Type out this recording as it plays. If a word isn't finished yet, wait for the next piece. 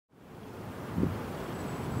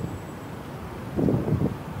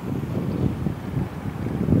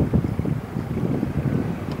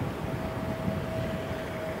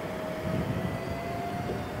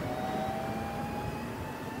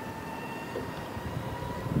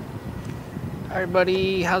Hi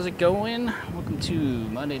everybody, how's it going? Welcome to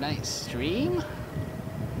Monday night stream.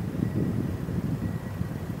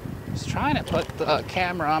 I was trying to put the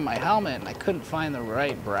camera on my helmet and I couldn't find the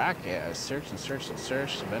right bracket. I searched and searched and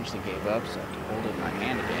searched, eventually gave up, so I have to hold it in my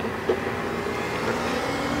hand again.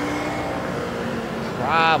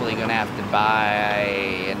 Probably gonna have to buy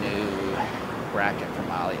a new bracket from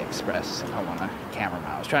AliExpress if I want a camera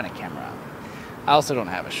mount. I was trying to camera mount. I also don't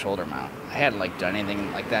have a shoulder mount. I hadn't done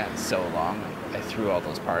anything like that in so long. I threw all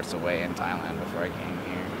those parts away in Thailand before I came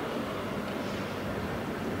here.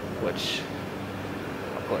 Which,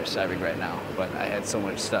 of course, I regret now. But I had so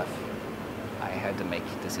much stuff. I had to make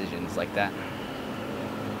decisions like that.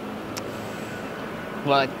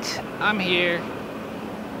 But I'm here.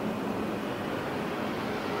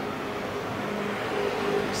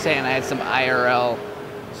 Saying I had some IRL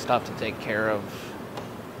stuff to take care of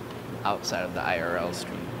outside of the IRL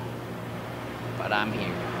stream. But I'm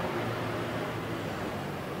here.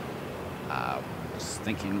 Was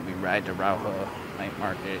thinking we ride to Rauha night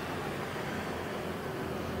market.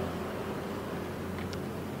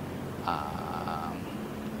 I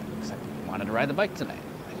wanted to ride the bike tonight.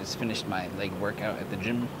 I just finished my leg workout at the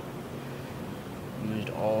gym. Used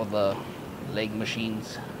all the leg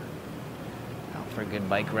machines. Out for a good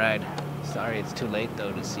bike ride. Sorry it's too late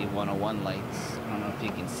though to see 101 lights. I don't know if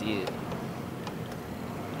you can see it.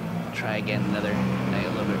 I'll try again another night a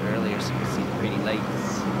little bit earlier so you can see the pretty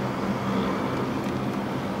lights.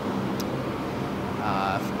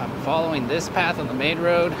 I'm following this path on the main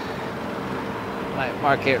road. Night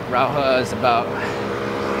market Rauha is about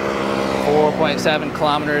 4.7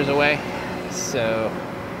 kilometers away, so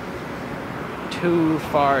too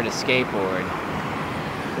far to skateboard.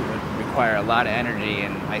 It would require a lot of energy,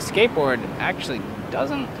 and my skateboard actually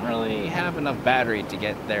doesn't really have enough battery to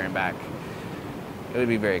get there and back. It would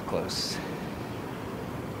be very close.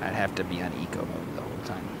 I'd have to be on eco mode the whole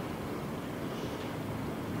time.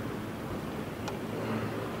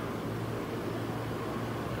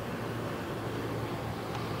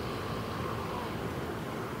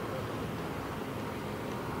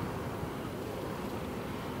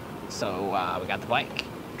 So we got the bike.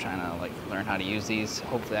 I'm trying to learn how to use these.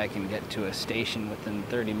 Hopefully I can get to a station within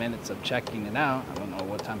 30 minutes of checking it out. I don't know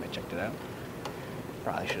what time I checked it out.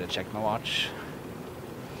 Probably should have checked my watch.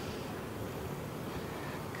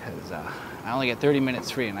 Because I only get 30 minutes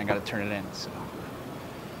free and I got to turn it in, so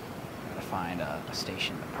I got to find a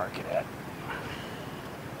station to park it at.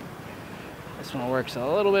 This one works a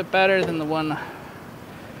little bit better than the one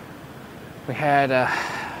we had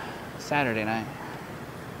Saturday night.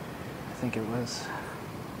 I think it was.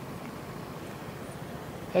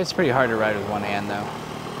 It's pretty hard to ride with one hand though.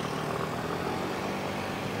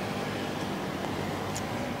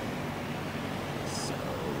 So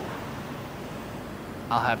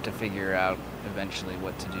I'll have to figure out eventually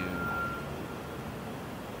what to do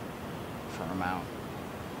for a mount.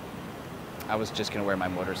 I was just gonna wear my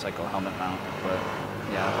motorcycle helmet mount, but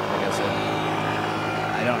yeah, like I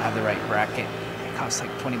said, I don't have the right bracket. It costs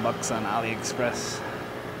like 20 bucks on AliExpress.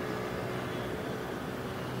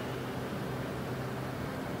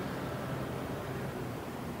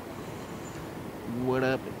 What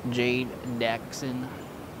up, Jade Daxon?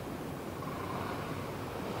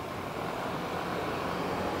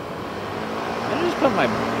 I just put my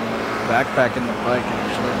backpack in the bike,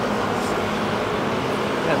 actually.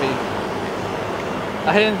 Heavy.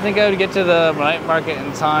 I didn't think I would get to the night market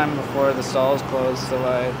in time before the stalls closed, so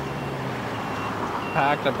I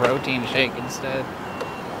packed a protein shake instead.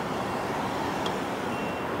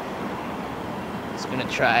 Just gonna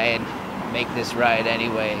try and make this ride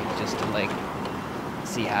anyway, just to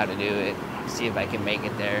see how to do it, see if I can make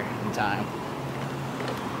it there in time.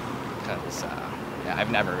 Because yeah,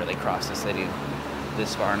 I've never really crossed the city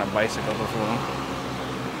this far on a bicycle before.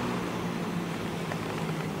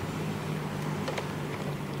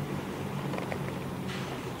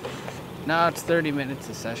 No, it's 30 minutes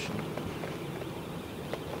a session.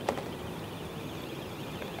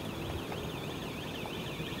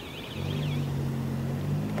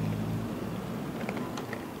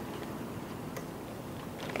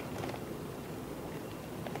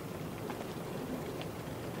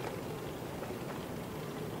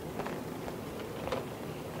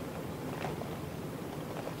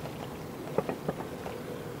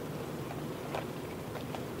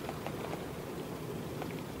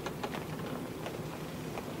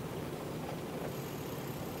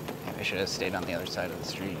 I should have stayed on the other side of the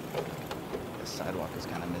street. The sidewalk is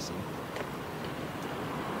kind of missing.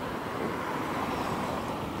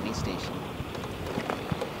 Police station.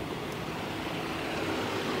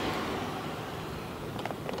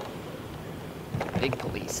 Big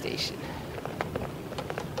police station.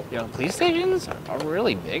 You know, police stations are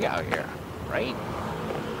really big out here, right?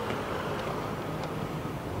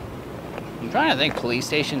 I'm trying to think police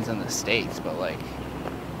stations in the States, but like,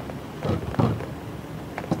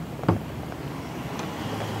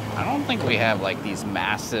 I don't think we have like these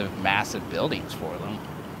massive buildings for them.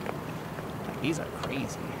 Like, these are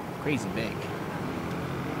crazy big.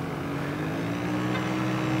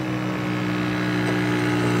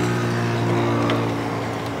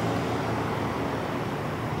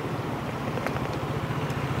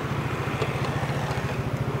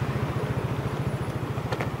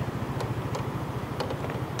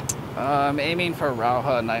 I'm aiming for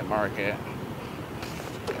Rauha Night Market.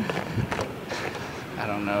 I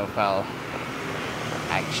don't know if I'll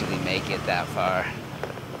actually make it that far.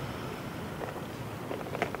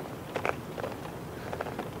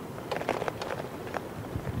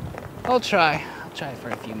 I'll try for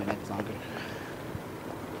a few minutes longer.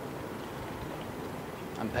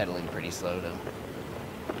 I'm pedaling pretty slow though.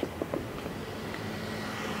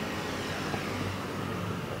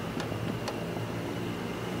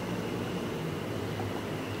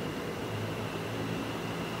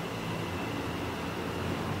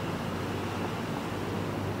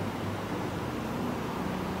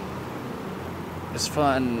 It's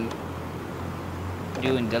fun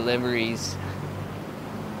doing deliveries.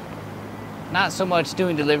 Not so much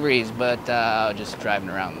doing deliveries, but just driving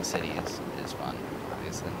around the city is fun,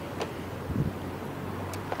 obviously.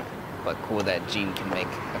 But cool that Gene can make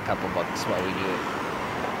a couple bucks while we do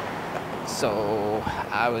it. So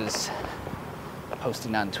I was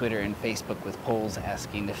posting on Twitter and Facebook with polls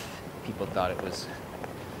asking if people thought it was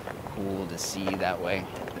cool to see that way,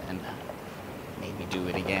 and maybe do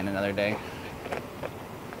it again another day.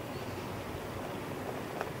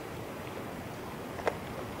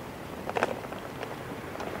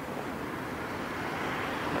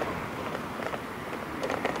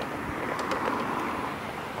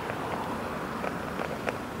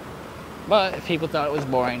 But if people thought it was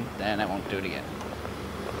boring, then I won't do it again.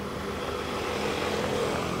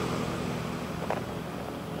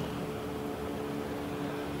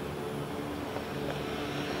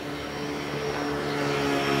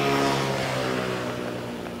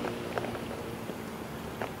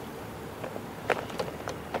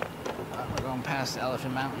 We're going past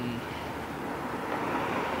Elephant Mountain.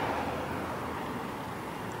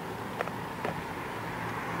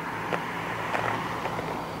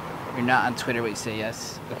 You're not on Twitter, wait, say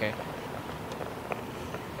yes? Okay.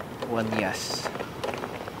 One yes.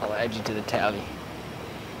 I'll add you to the tally.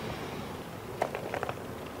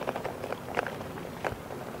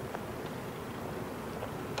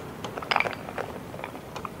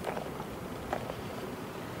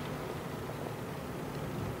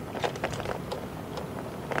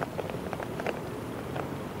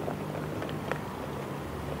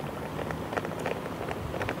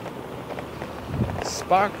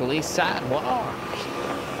 Sparkly sidewalk.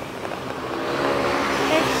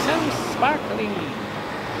 It's so sparkly.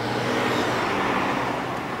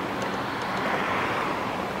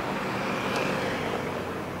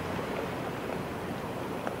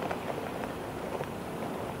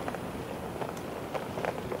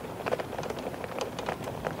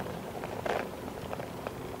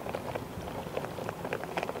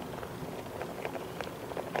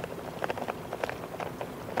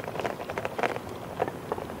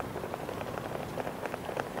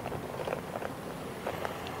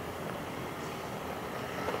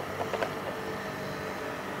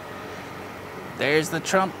 There's the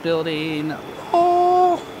Trump building.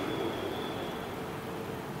 Oh!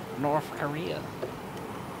 North Korea.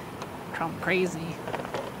 Trump crazy.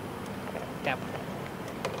 Kappa.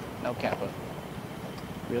 No Kappa.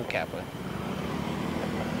 Real Kappa.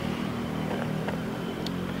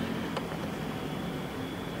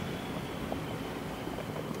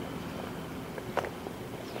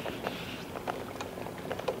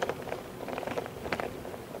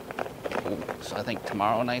 So I think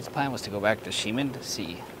tomorrow night's plan was to go back to Ximen to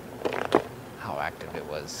see how active it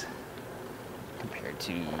was compared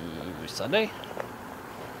to Sunday,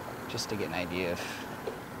 just to get an idea if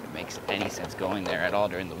it makes any sense going there at all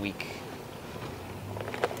during the week.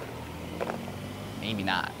 Maybe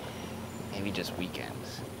not. Maybe just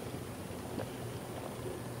weekends.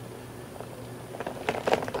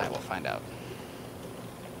 I will find out.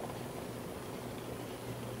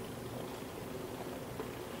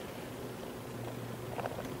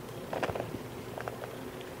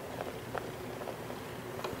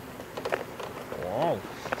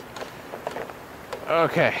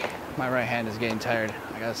 Okay, my right hand is getting tired.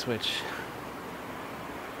 I gotta switch.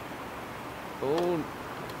 Oh,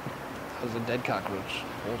 that was a dead cockroach.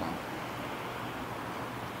 Hold on.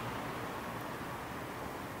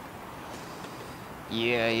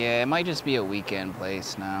 Yeah, it might just be a weekend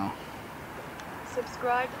place now.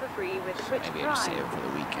 Subscribe for free with Twitch Maybe I just save it for the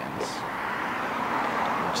weekends.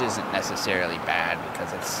 Which isn't necessarily bad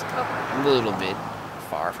because it's a little bit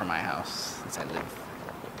far from my house since I live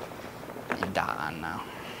in Da'an now.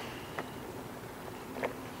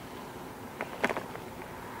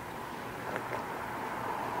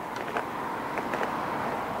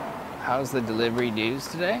 How's the delivery news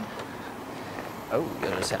today? Oh,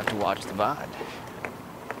 you'll just have to watch the VOD.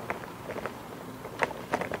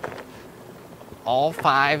 All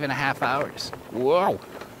 5.5 hours. Whoa.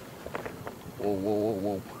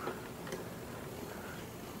 Whoa.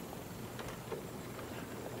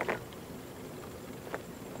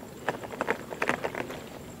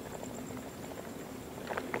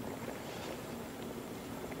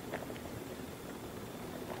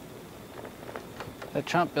 The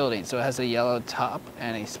Trump building, so it has a yellow top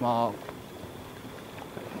and a small...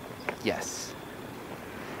 Yes.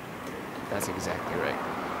 That's exactly right.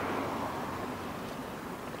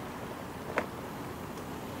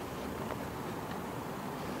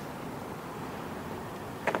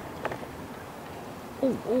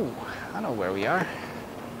 Ooh, I know where we are.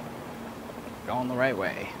 Going the right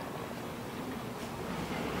way.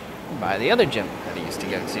 By the other gym that I used to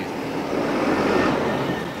go to.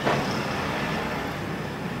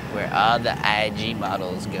 Where all the IG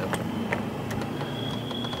models go.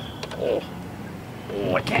 Oh,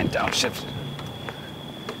 I can't downshift.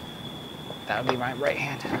 That would be my right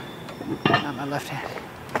hand, not my left hand.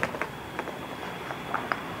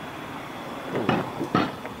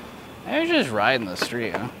 Maybe just riding the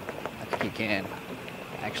street, huh? I think you can.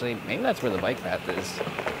 Actually, maybe that's where the bike path is.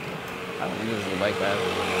 I don't think this is the bike path.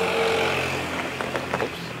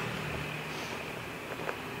 Oops.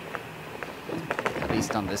 At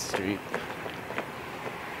least on this street.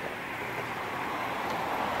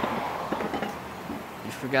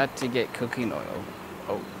 You forgot to get cooking oil.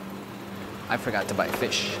 Oh, I forgot to buy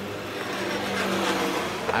fish.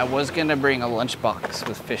 I was gonna bring a lunchbox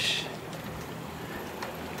with fish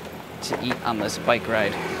to eat on this bike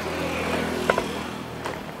ride.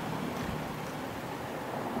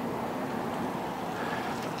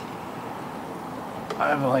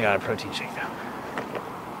 I've only got a protein shake now.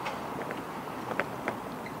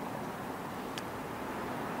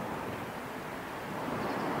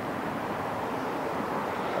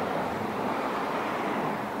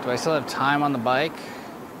 Do I still have time on the bike,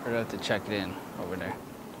 or do I have to check it in over there?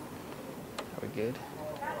 Are we good?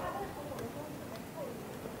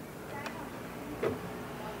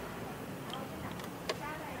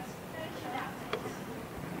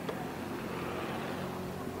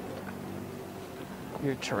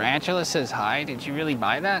 Your tarantula says hi. Did you really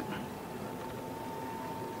buy that?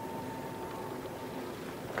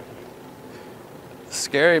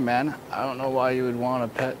 Scary, man. I don't know why you would want a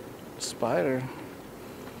pet spider.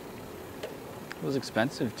 It was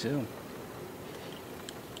expensive too.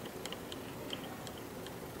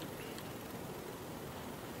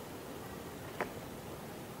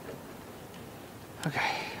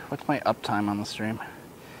 Okay, what's my uptime on the stream?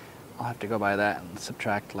 I'll have to go by that and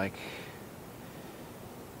subtract like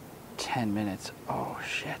 10 minutes. Oh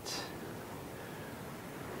shit.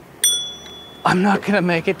 I'm not gonna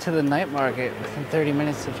make it to the night market within 30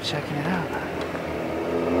 minutes of checking it out. I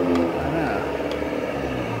don't know.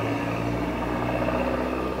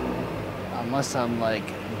 Unless I'm like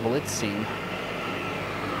blitzing.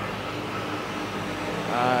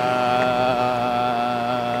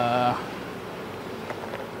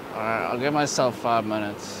 Alright, I'll give myself 5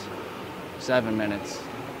 minutes. 7 minutes.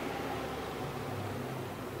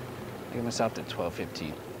 I'll give myself to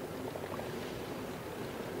 12:15.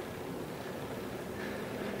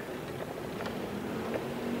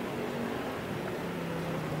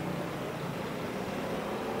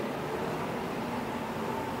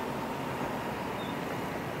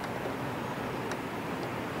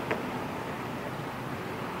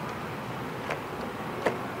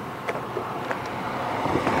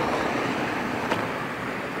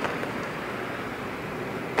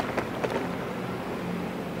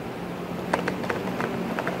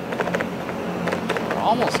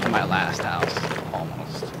 Almost to my last house.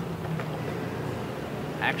 Almost.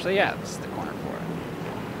 Actually, yeah, this is the corner for it.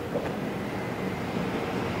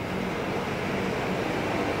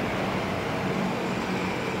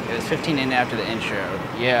 It was 15 in after the intro.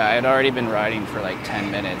 Yeah, I had already been riding for like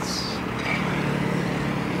 10 minutes.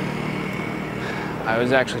 I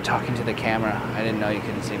was actually talking to the camera. I didn't know you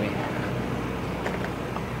couldn't see me.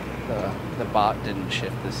 The bot didn't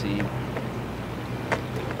shift the scene.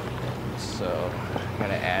 So I'm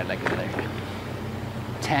gonna add like another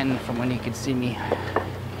 10 from when he could see me.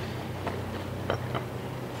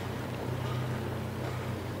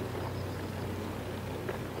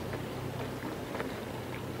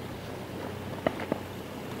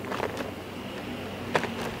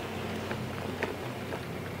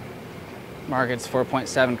 Market's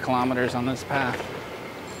 4.7 kilometers on this path.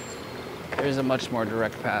 There's a much more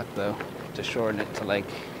direct path though, to shorten it to like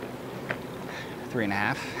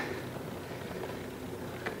 3.5.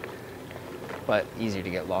 But easier to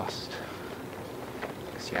get lost.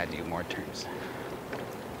 So you gotta do more turns.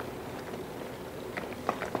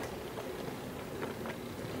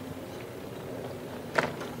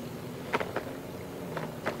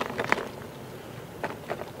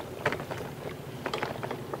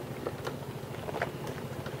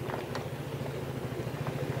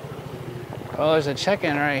 Oh, there's a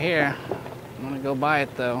check-in right here. I'm gonna go by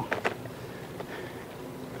it though.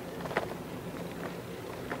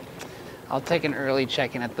 I'll take an early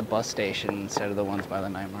check-in at the bus station instead of the ones by the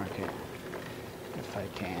night market, if I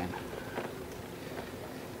can.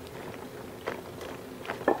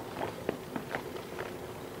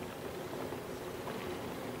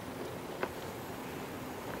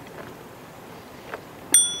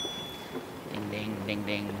 Ding, ding, ding,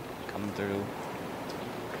 ding, coming through.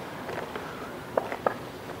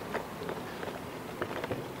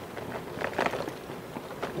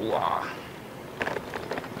 Wow.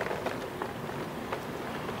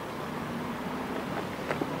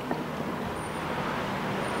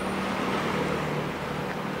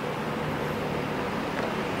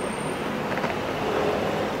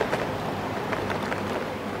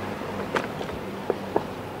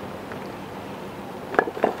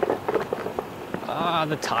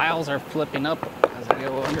 The tiles are flipping up as I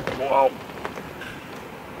go under. Whoa.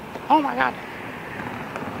 Oh my God.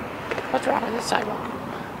 What's wrong with this sidewalk?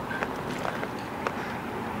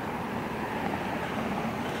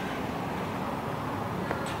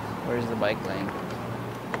 Where's the bike lane?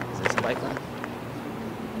 Is this a bike lane?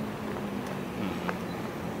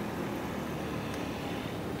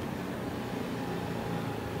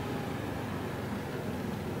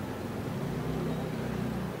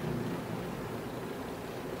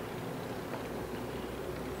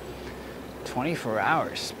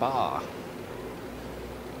 24-hour spa.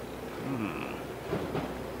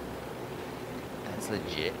 That's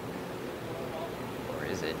legit. Or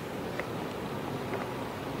is it?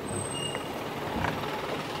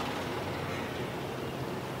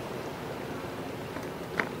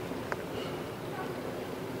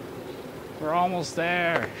 We're almost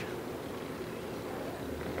there.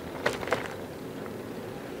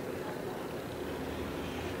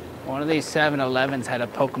 One of these 7-Elevens had a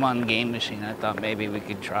Pokemon game machine. I thought maybe we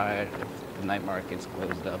could try it if the night market's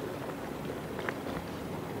closed up.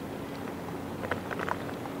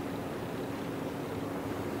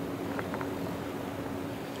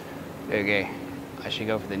 Okay, I should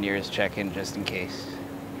go for the nearest check-in just in case.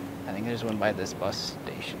 I think there's one by this bus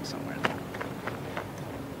station somewhere.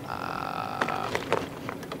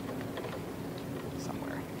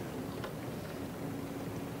 Somewhere.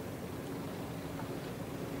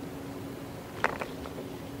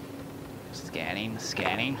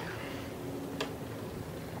 Scanning.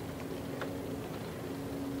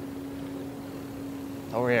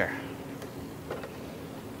 Over here.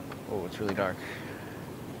 Oh, it's really dark.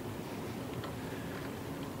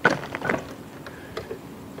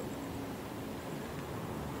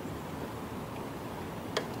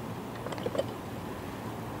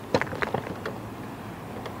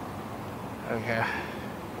 Okay.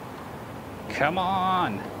 Come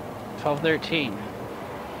on. 12:13.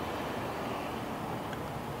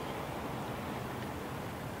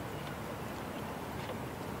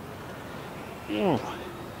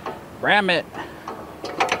 Ram it.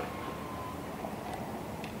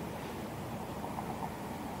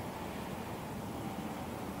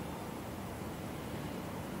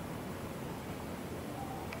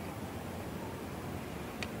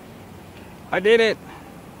 I did it.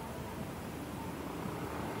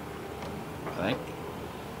 I think.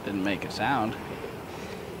 Didn't make a sound.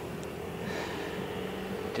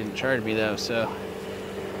 Didn't charge me though, so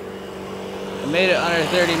I made it under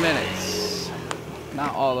 30 minutes.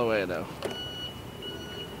 Not all the way though.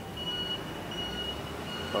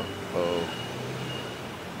 Oh.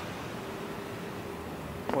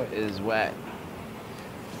 What is wet?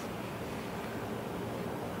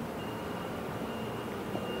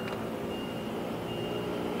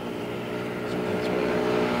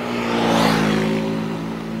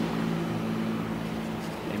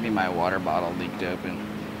 Maybe my water bottle leaked open.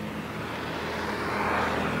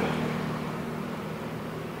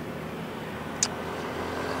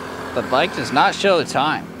 The bike does not show the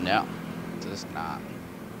time. No, it does not.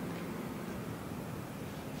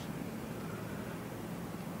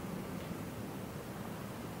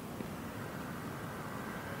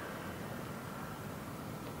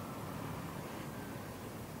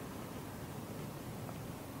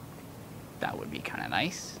 That would be kind of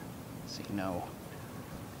nice. So you know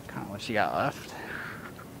kind of what you got left.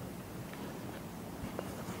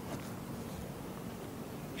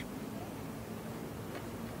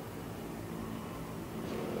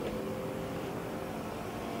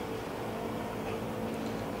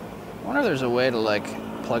 I wonder if there's a way to like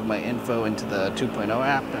plug my info into the 2.0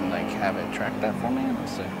 app and like have it track that for me.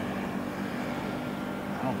 Let's see.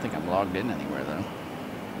 I don't think I'm logged in anywhere though.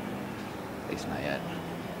 At least not yet.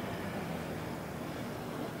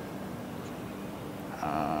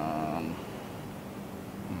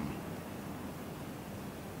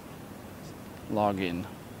 Login.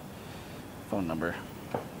 Phone number.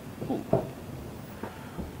 Ooh.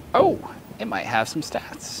 Oh, it might have some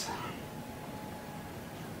stats.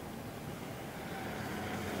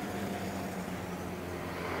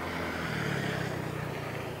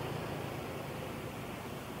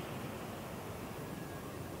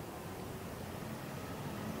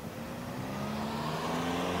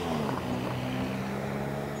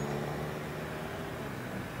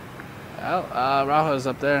 Oh, Rajo's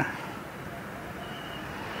up there.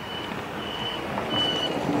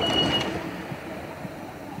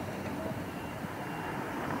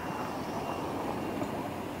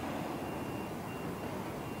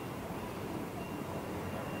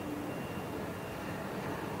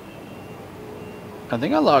 I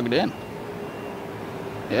think I logged in.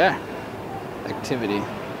 Yeah. Activity.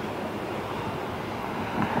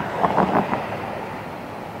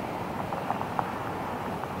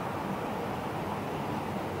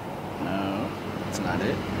 No, that's not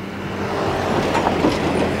it.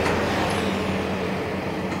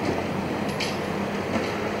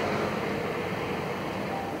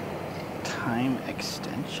 Time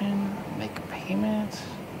extension, make a payment.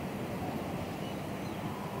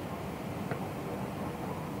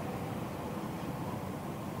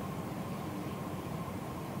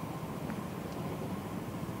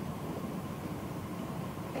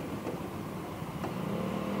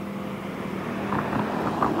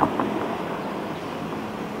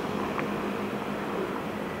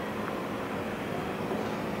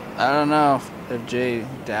 I don't know if Jay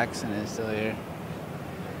Daxon is still here.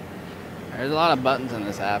 There's a lot of buttons in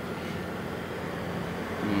this app.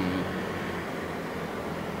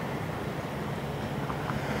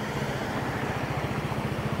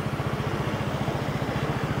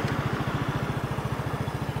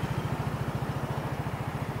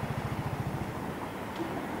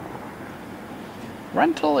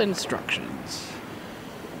 Rental instructions.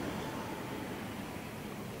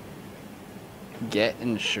 Get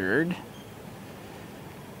insured.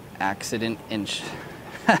 Accident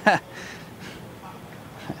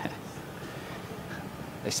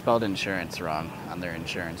They spelled insurance wrong on their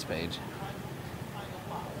insurance page.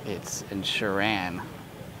 It's insuran.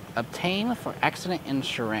 Obtain for accident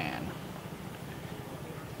insuran.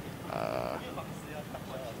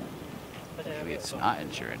 Maybe it's not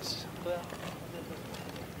insurance.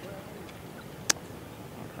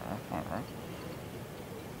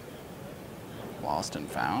 Lost and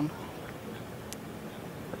found.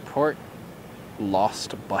 Report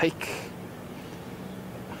lost bike.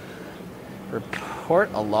 Report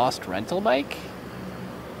a lost rental bike?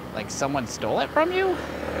 Like someone stole it from you?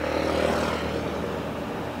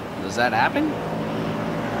 Does that happen?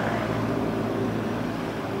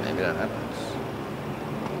 Maybe that happens.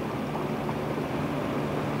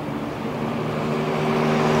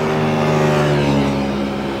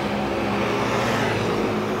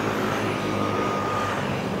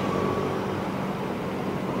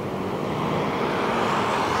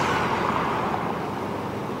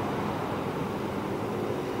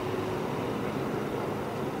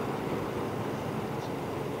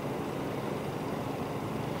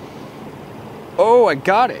 Oh, I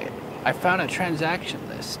got it. I found a transaction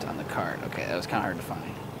list on the card. Okay, that was kind of hard to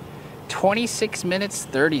find. 26 minutes,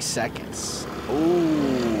 30 seconds.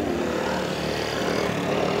 Ooh.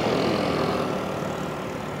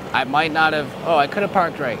 I might not have... Oh, I could have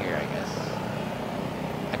parked right here, I guess.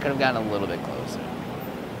 I could have gotten a little bit closer.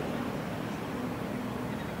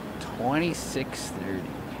 26:30.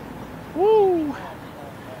 Woo!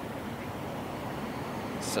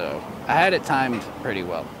 So, I had it timed pretty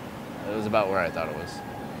well. It was about where I thought it was.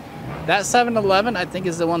 That 7-Eleven, I think,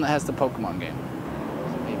 is the one that has the Pokemon game.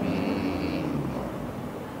 So maybe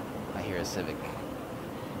I hear a Civic.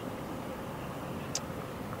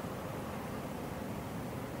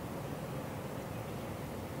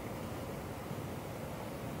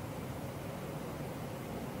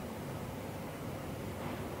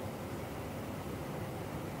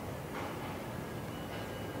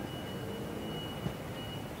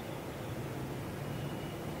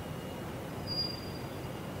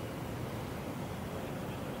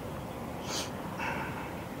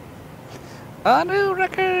 A new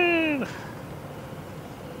record!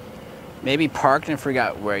 Maybe parked and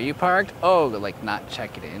forgot where you parked? Oh, like not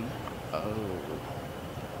check it in? Oh.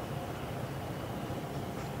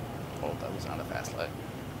 Oh, that was not a fast light.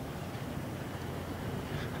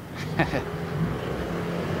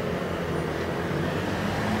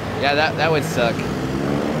 Yeah, that would suck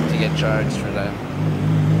to get charged for that.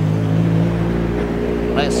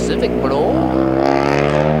 Nice Civic, bro.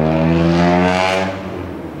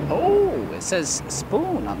 Oh, it says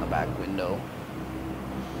spoon on the back window.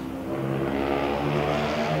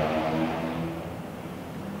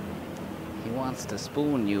 He wants to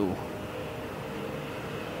spoon you.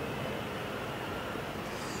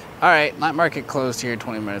 All right, night market closed here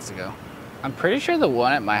 20 minutes ago. I'm pretty sure the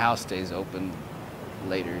one at my house stays open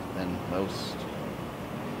later than most.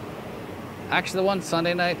 Actually, the one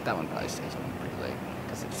Sunday night, that one probably stays open pretty late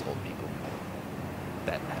because it's old people.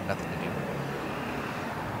 That had nothing to do with it.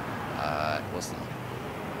 We'll see.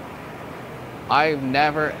 I've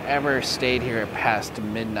never ever stayed here past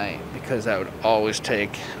midnight because I would always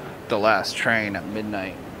take the last train at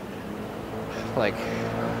midnight. Like,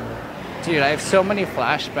 dude, I have so many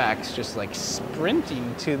flashbacks just like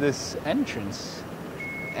sprinting to this entrance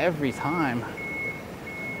every time,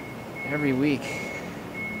 every week.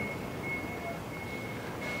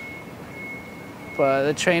 But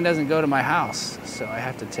the train doesn't go to my house, so I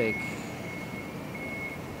have to take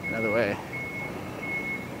another way.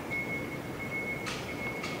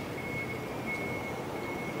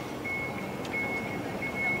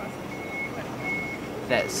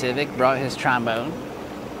 That Civic brought his trombone.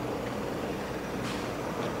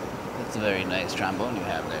 That's a very nice trombone you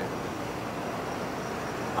have there.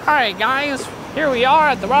 Alright guys, here we are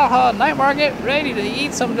at the Raha Night Market, ready to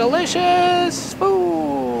eat some delicious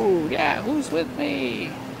food. Yeah, who's with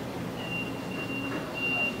me?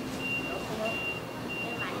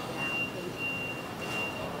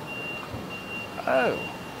 Oh,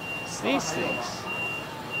 it's these things.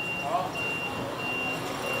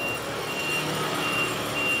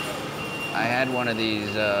 I had one of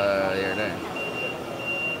these the other day.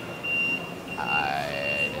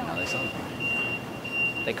 I didn't know they sold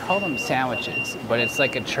them. They call them sandwiches, but it's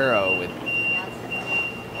like a churro with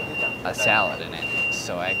a salad in it.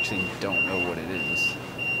 So I actually don't know what it is.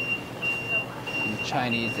 In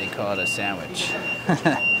Chinese, they call it a sandwich.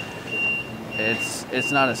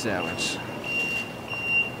 It's not a sandwich.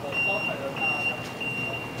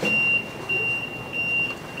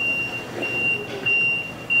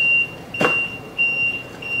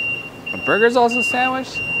 A burger's also a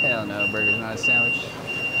sandwich? Hell no, a burger's not a sandwich.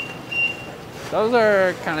 Those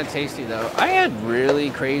are kind of tasty though. I had really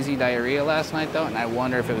crazy diarrhea last night though, and I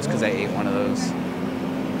wonder if it was because I ate one of those.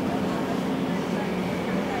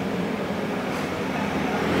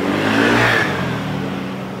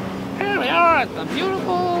 Here we are at the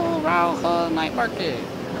beautiful Rauha Night Market.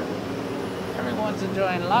 Everyone's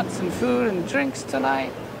enjoying lots of food and drinks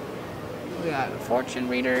tonight. We got fortune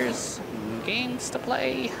readers and games to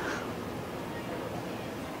play.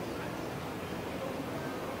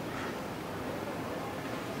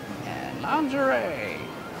 Lingerie,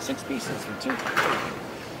 6 pieces for $2.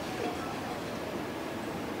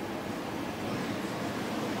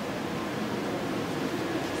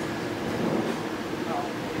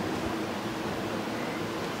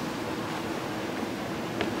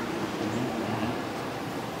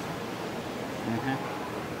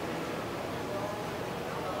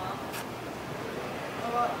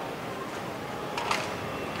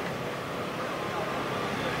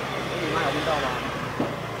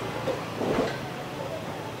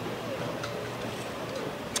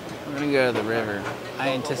 We're gonna go to the river. I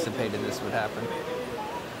anticipated this would happen.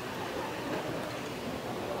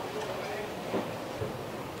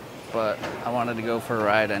 But I wanted to go for a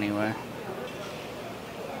ride anyway.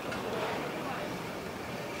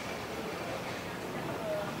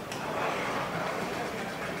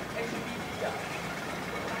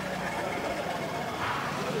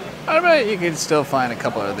 I bet you could still find a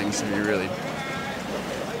couple other things if you really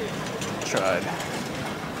tried.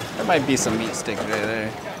 There might be some meat sticks right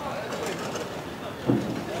there.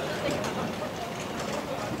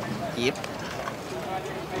 Yep.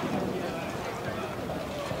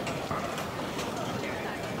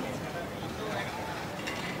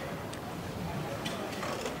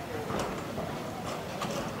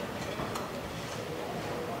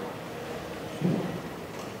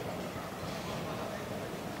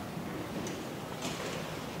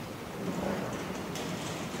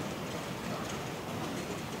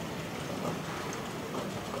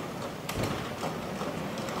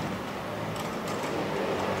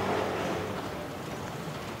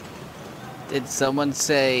 Did someone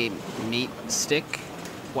say meat stick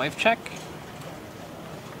wife check.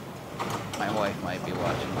 My wife might be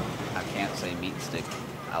watching. I can't say meat stick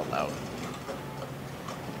out loud.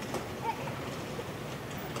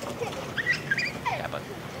 Yeah, but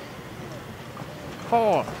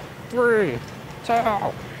 4, 3, 2,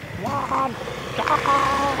 1, go!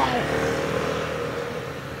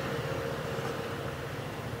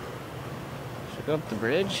 Should go up the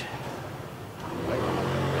bridge. Right up the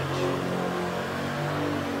bridge.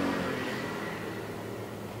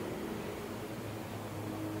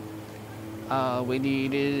 All we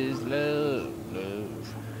need is love,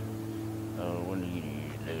 love. All we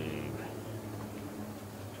need is love.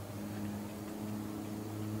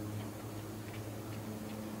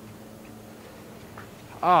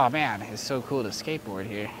 Oh man, it's so cool to skateboard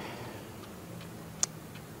here.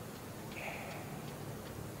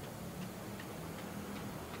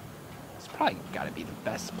 It's probably got to be the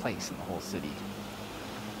best place in the whole city.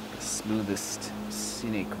 The smoothest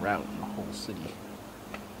scenic route in the whole city.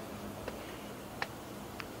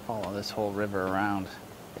 Follow this whole river around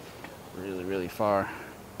really, really far.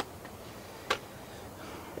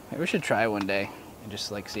 Maybe we should try one day and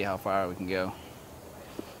just like see how far we can go.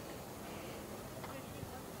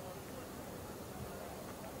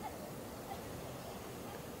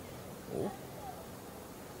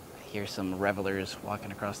 I hear some revelers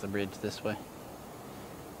walking across the bridge this way.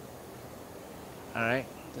 All right,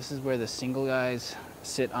 this is where the single guys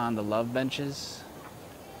sit on the love benches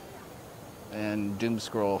and doom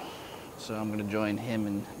scroll. So I'm gonna join him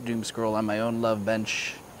and doom scroll on my own love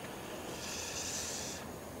bench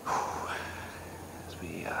as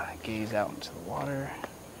we gaze out into the water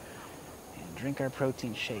and drink our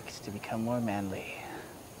protein shakes to become more manly.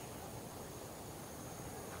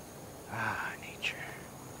 Ah, nature.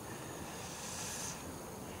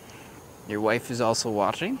 Your wife is also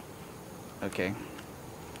watching? Okay.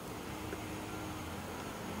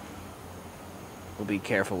 We'll be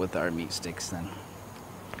careful with our meat sticks then.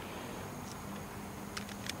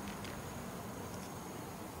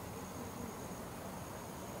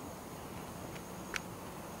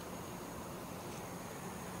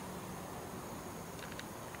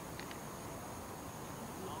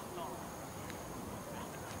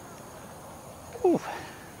 Ooh.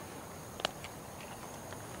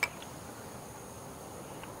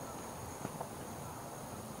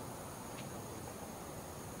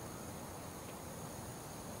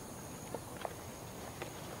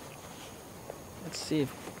 Let's see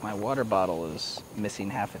if my water bottle is missing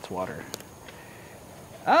half its water.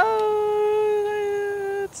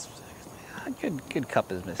 Oh, it's a good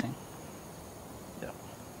cup is missing. Yep.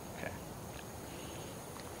 Okay.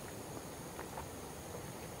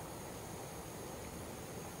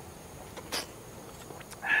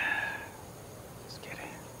 Just kidding.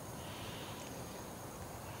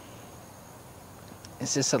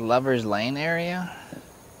 Is this a lover's lane area?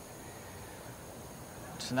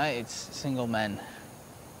 Tonight it's single men.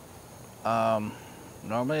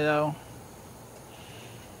 Normally though,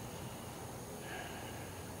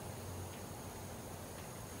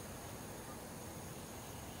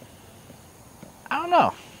 I don't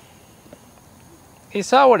know. You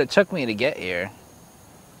saw what it took me to get here.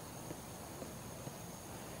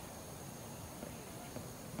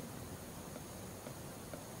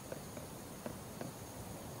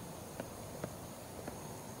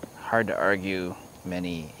 Hard to argue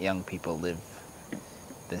many young people live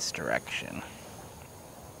this direction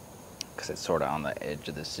because it's sort of on the edge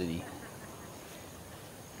of the city.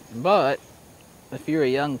 But if you're a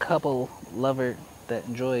young couple lover that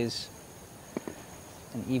enjoys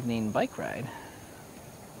an evening bike ride,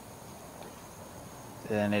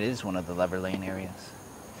 then it is one of the lover lane areas.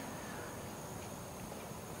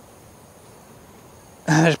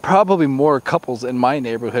 There's probably more couples in my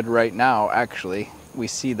neighborhood right now, actually. We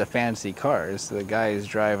see the fancy cars. The guys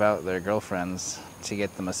drive out their girlfriends to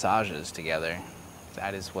get the massages together.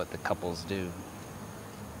 That is what the couples do.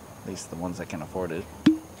 At least the ones that can afford it.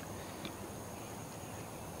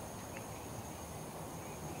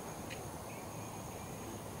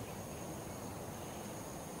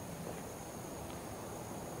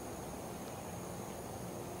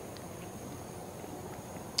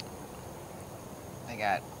 I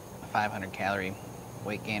got a 500 calorie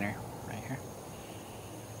weight gainer right here.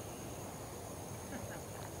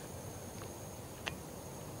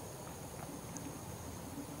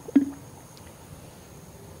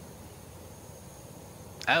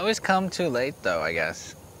 I always come too late though, I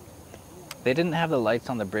guess. They didn't have the lights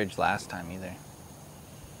on the bridge last time either.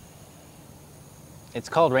 It's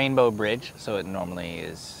called Rainbow Bridge, so it normally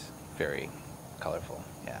is very colorful,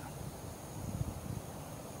 yeah.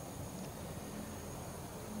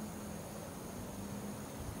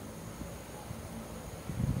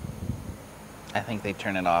 I think they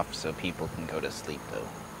turn it off so people can go to sleep, though.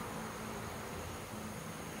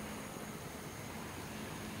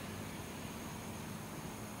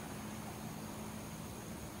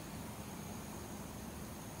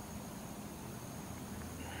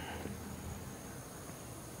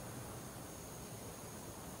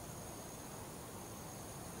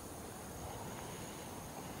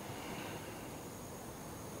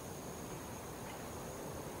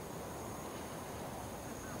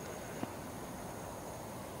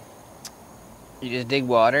 You just dig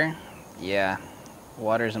water? Yeah.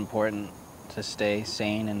 Water is important to stay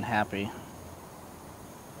sane and happy.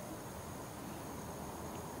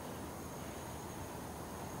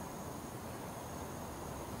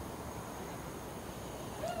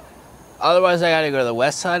 Otherwise, I gotta go to the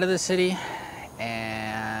west side of the city,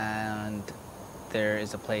 and there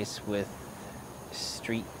is a place with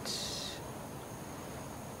street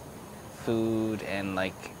food and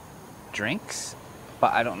like drinks,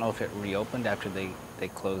 but I don't know if it reopened after they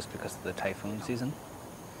closed because of the typhoon season.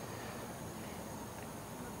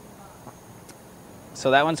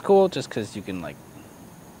 So that one's cool just because you can like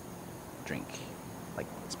drink like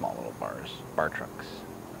small little bar trucks.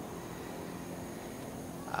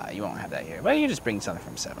 You won't have that here, but you just bring something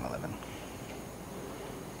from 7-Eleven.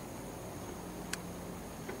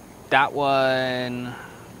 That one,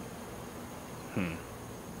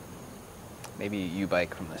 maybe you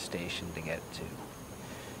bike from the station to get to.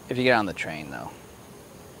 If you get on the train, though.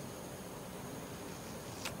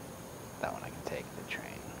 That one I can take the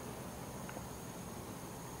train.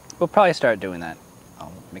 We'll probably start doing that.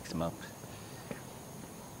 I'll mix them up.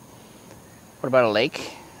 What about a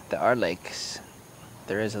lake? There are lakes.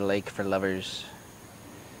 There is a lake for lovers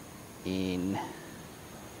in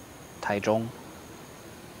Taichung.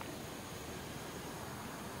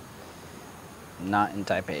 Not in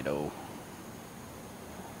Taipei, though.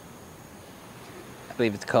 I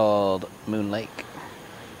believe it's called Moon Lake.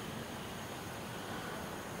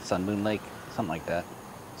 Sun Moon Lake, something like that.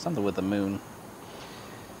 Something with a moon.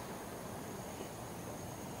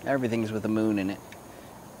 Everything's with a moon in it.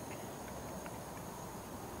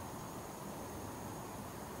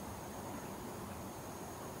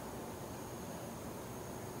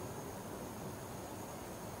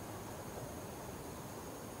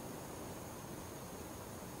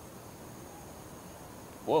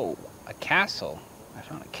 Whoa, a castle. I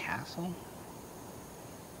found a castle?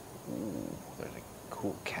 Ooh, there's a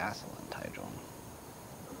cool castle in Taichung.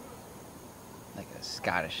 Like a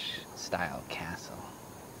Scottish style castle.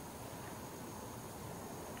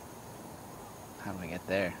 How do I get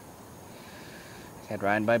there? I'd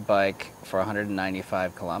ride by bike for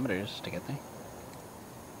 195 kilometers to get there.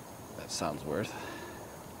 That sounds worth.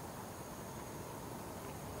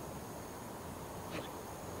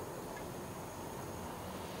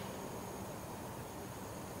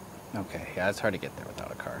 Okay, yeah, it's hard to get there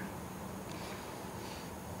without a car.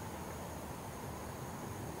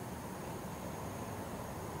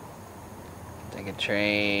 Take a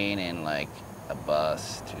train and like a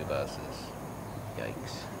bus, 2 buses.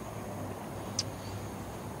 Yikes.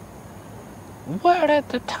 Where are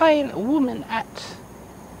the Thai women at?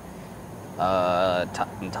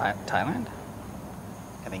 In Thailand?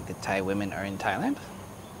 I think the Thai women are in Thailand.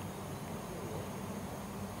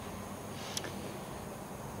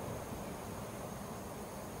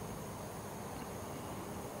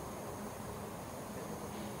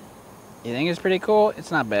 You think it's pretty cool?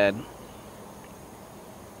 It's not bad.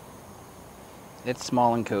 It's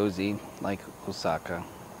small and cozy, like Osaka.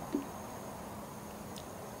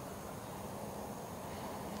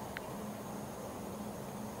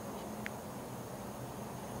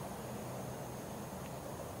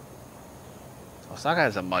 Osaka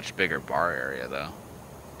has a much bigger bar area, though.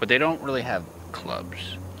 But they don't really have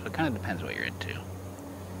clubs, so it kind of depends what you're into.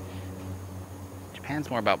 Japan's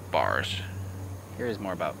more about bars. Here is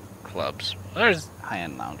more about clubs. There's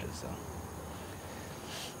high-end lounges, though.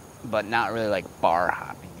 But not really like bar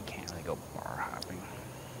hopping. You can't really go bar hopping.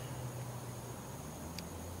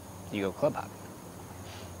 You go club hopping,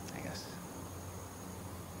 I guess.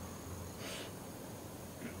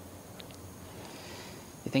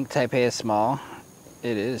 You think Taipei is small?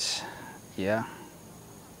 It is, yeah.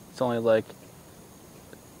 It's only like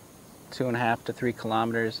 2.5 to 3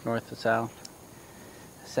 kilometers north to south.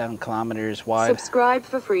 7 kilometers wide. Subscribe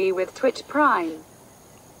for free with Twitch Prime.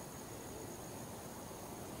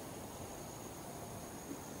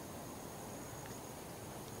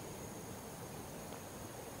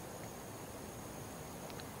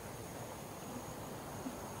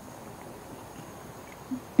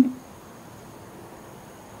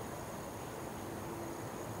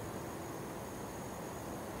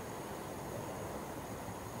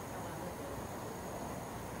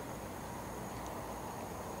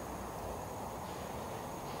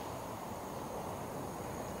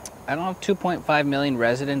 I don't know if 2.5 million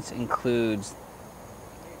residents includes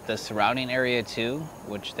the surrounding area too,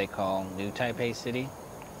 which they call New Taipei City.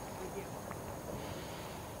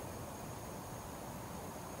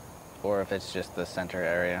 Or if it's just the center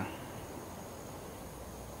area.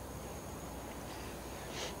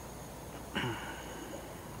 You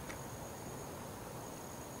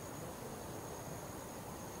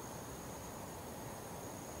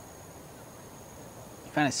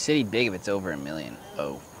find a city big if it's over 1 million.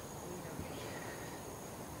 Oh.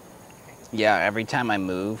 Yeah, every time I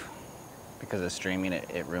move, because of streaming,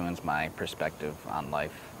 it ruins my perspective on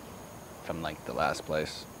life from like the last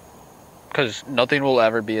place. Because nothing will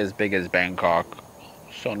ever be as big as Bangkok,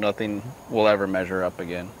 so nothing will ever measure up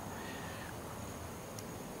again.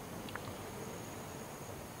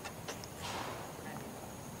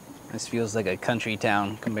 This feels like a country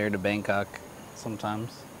town compared to Bangkok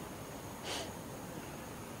sometimes.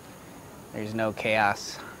 There's no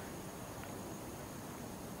chaos.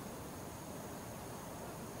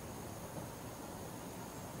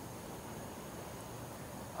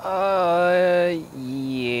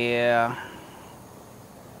 Yeah.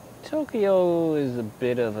 Tokyo is a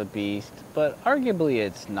bit of a beast, but arguably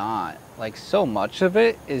it's not. Like, so much of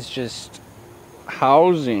it is just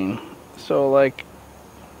housing. So, like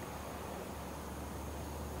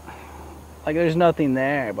there's nothing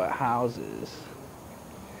there but houses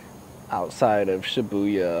outside of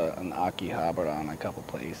Shibuya and Akihabara and a couple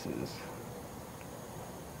places.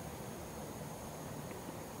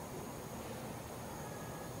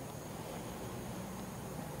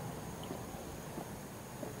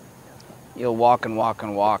 You'll walk and walk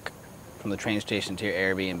and walk from the train station to your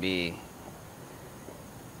Airbnb,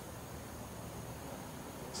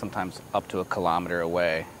 sometimes up to a kilometer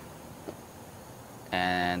away.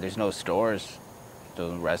 And there's no stores,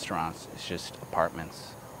 no restaurants, it's just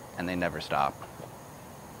apartments. And they never stop.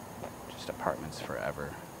 Just apartments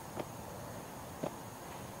forever.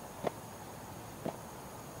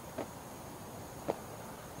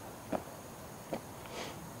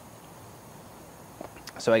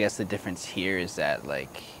 So I guess the difference here is that,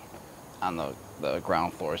 like, on the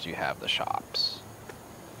ground floors you have the shops.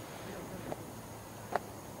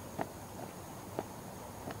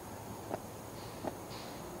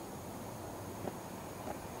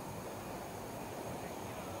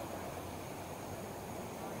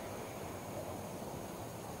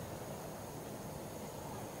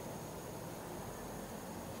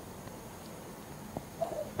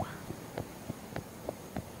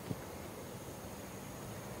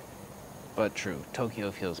 But true, Tokyo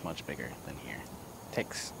feels much bigger than here.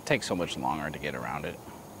 Takes so much longer to get around it.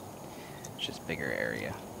 It's just bigger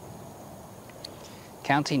area.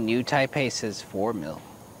 Counting New Taipei says 4 mil.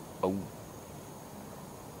 Oh.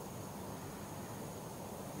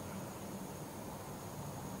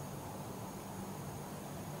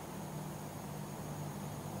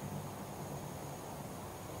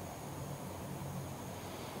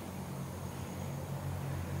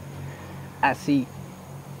 I see.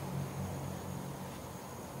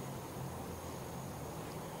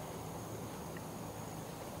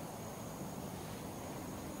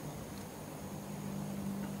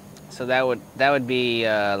 So that would be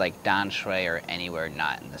like Danshui or anywhere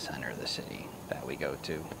not in the center of the city that we go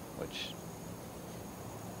to, which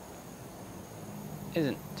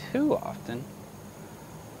isn't too often.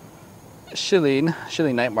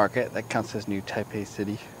 Shilin Night Market, that counts as New Taipei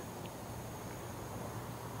City.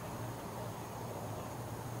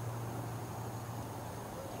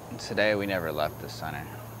 And today we never left the center.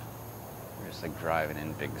 We're just like driving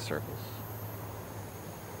in big circles.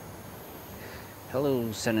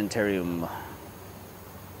 Hello, Sanitarium.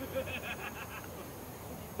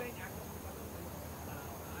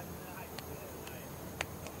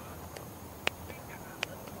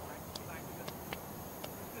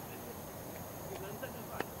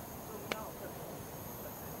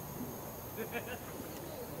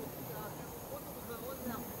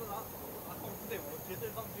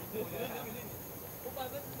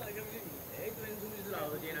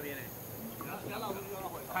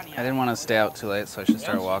 I didn't want to stay out too late, so I should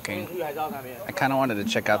start walking. I kind of wanted to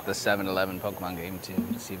check out the 7-Eleven Pokemon game too,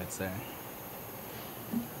 to see if it's there.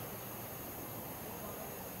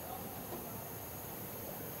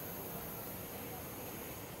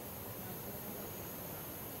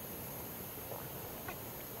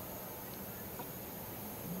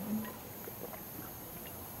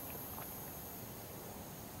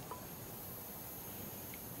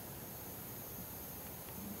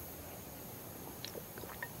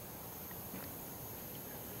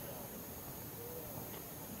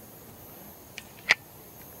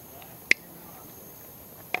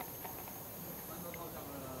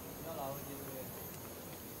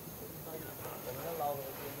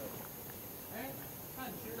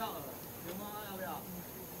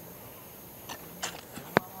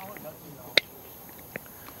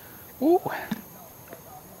 Ooh.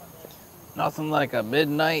 Nothing like a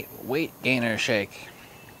midnight weight gainer shake.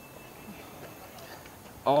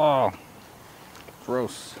 Oh,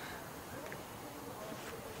 gross.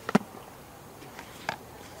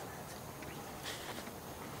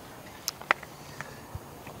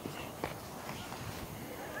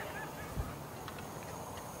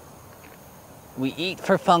 We eat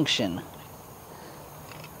for function,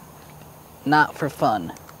 not for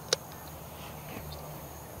fun.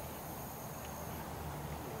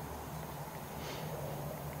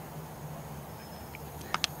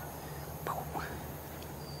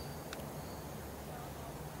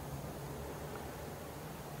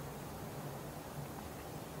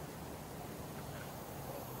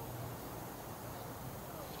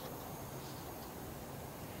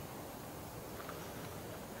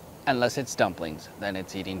 Unless it's dumplings, then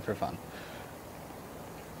it's eating for fun.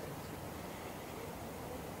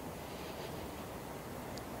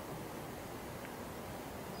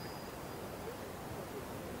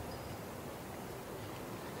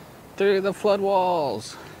 Through the flood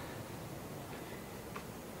walls.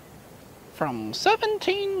 From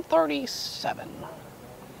 1737.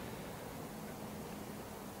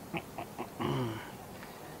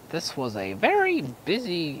 This was a very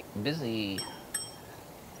busy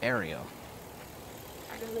area.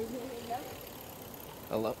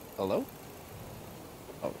 Hello? Hello?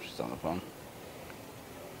 Oh, she's on the phone.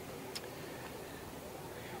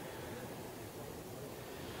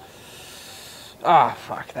 Ah, oh,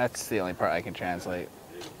 fuck. That's the only part I can translate.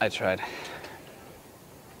 I tried.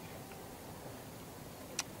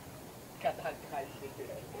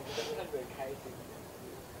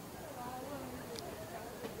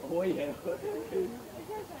 Oh, yeah.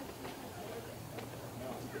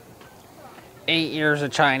 8 years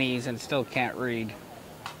of Chinese and still can't read.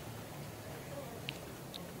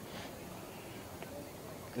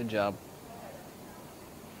 Good job.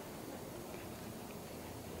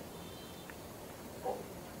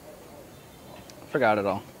 Forgot it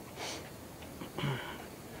all.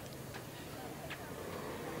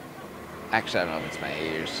 Actually, I don't know if it's my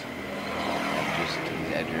 8 years. I'm just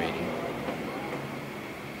exaggerating.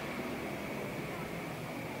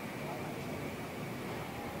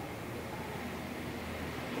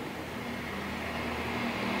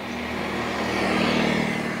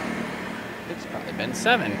 It's probably been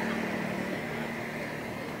 7.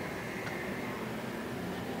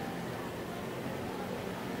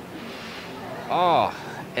 Oh,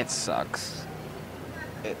 it sucks.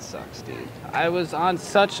 It sucks, dude. I was on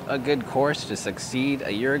such a good course to succeed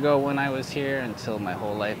a year ago when I was here until my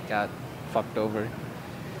whole life got fucked over.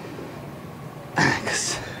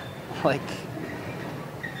 'Cause, like,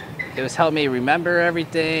 it was helping me remember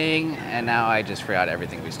everything, and now I just forgot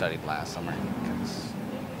everything we studied last summer. 'Cause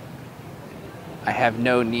I have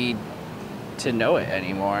no need to know it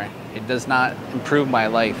anymore. It does not improve my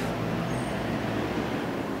life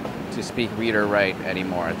to speak, read, or write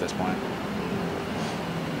anymore at this point.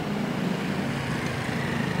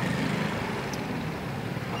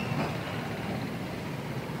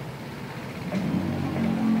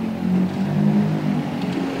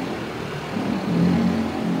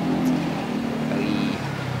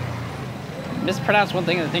 Mispronounce one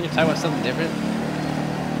thing and think you're talking about something different?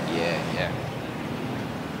 Yeah.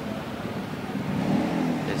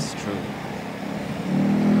 It's true.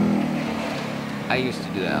 I used to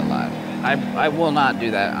do that a lot. I will not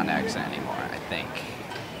do that on accent anymore, I think.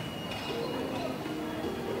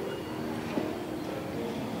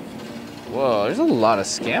 Whoa, there's a lot of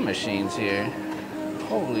scam machines here.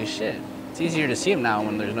 Holy shit. It's easier to see them now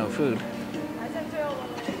when there's no food.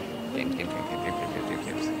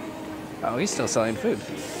 Oh, he's still selling food.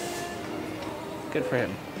 Good for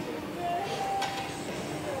him.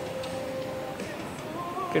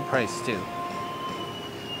 Good price, too.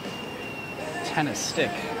 10 a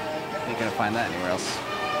stick. You're gonna find that anywhere else.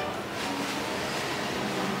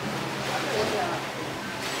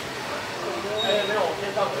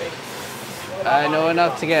 I know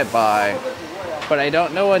enough to get by, but I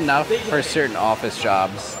don't know enough for certain office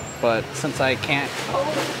jobs. But since I can't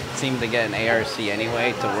seem to get an ARC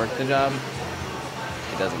anyway to work the job,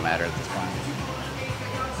 it doesn't matter at this point.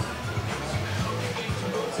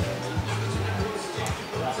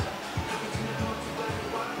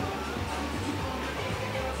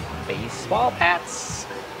 Baseball bats.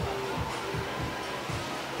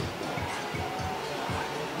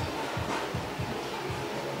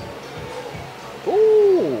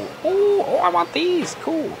 Ooh, I want these.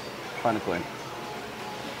 Cool. Find a coin.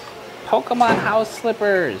 Pokemon house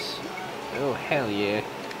slippers. Oh, hell yeah.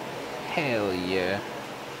 Hell yeah.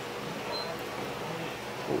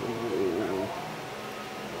 Ooh.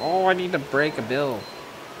 Oh, I need to break a bill.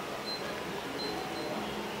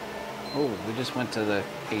 Oh, we just went to the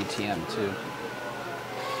ATM too.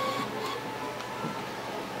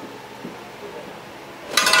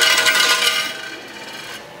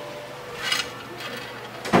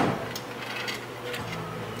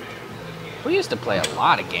 We used to play a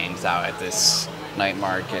lot of games out at this night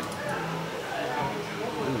market.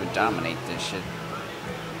 We would dominate this shit.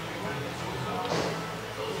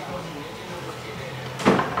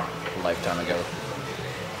 A lifetime ago.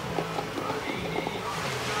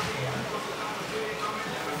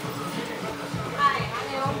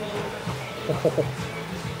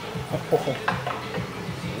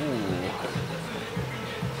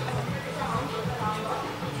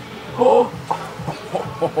 Oh.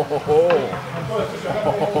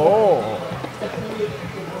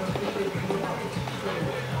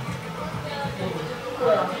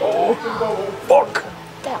 Oh, fuck.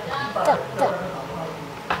 Fuck.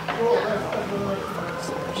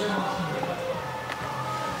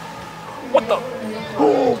 What the?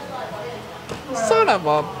 Oh, son of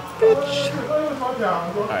a bitch.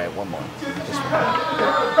 Alright, one more. Just one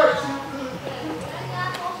more.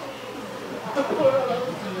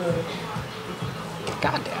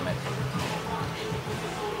 God damn it.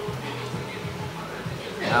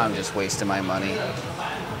 Now I'm just wasting my money.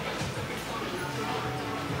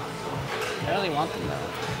 I really want them though.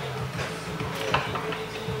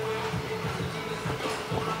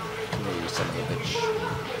 You son of a bitch.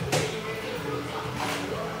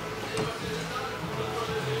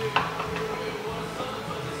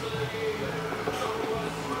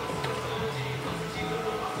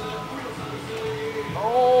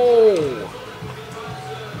 Oh!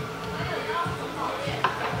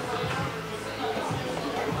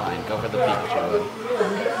 Fine, go for the Pikachu.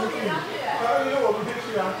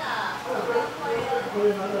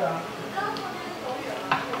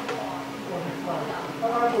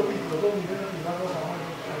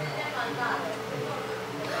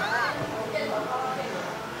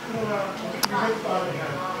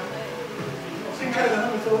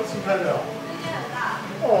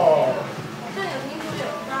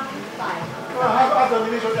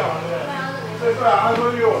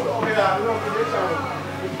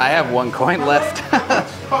 I have one coin left.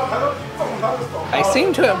 I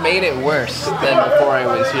seem to have made it worse than before I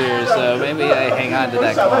was here, so maybe I hang on to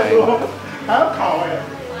that coin.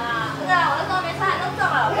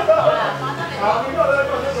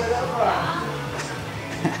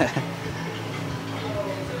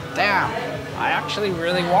 Damn, I actually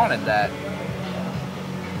really wanted that.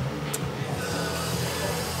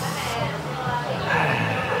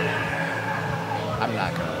 I'm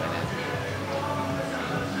not gonna win it.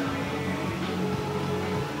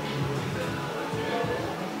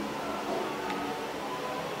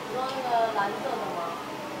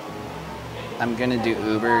 I'm gonna do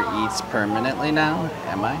Uber Eats permanently now,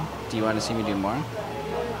 am I? Do you want to see me do more?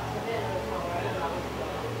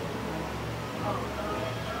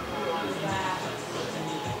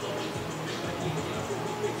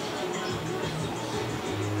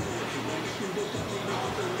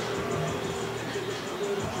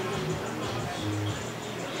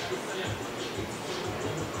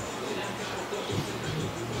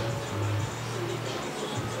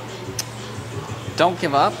 Don't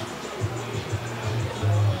give up.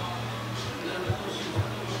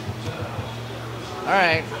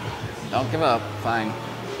 Alright, don't give up, fine.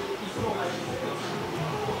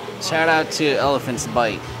 Shout out to Elephant's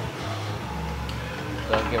Bite.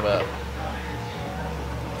 Don't give up.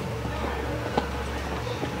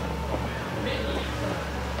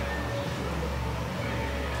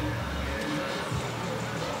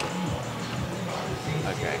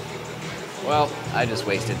 Okay. Well, I just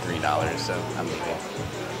wasted $3, so I'm leaving.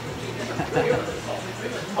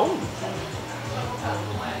 Oh!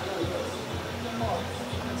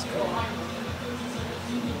 That's cool.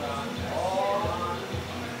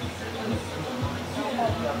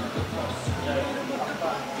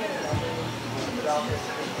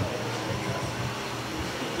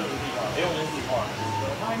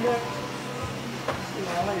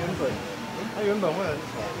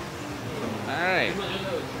 Alright.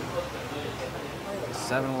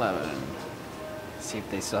 7-Eleven. See if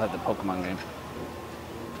they still have the Pokemon game.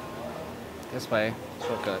 This way.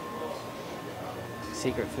 Shortcut.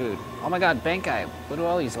 Secret food. Oh my god, Bankai. What do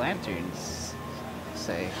all these lanterns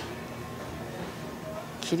say?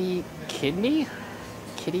 Kitty Kidney?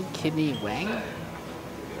 Kitty Kidney Wang?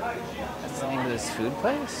 That's the name of this food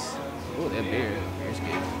place? Ooh, they have beer. Beer's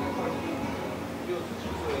good.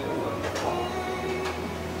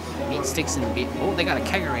 Meat sticks and beer. Oh, they got a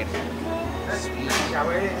kegerator. Sweet.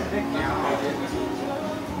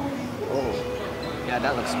 Oh, yeah,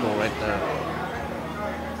 that looks cool right there.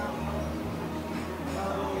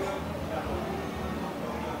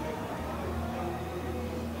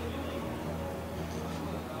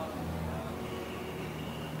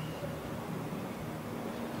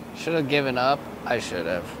 Should have given up. I should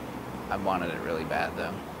have. I wanted it really bad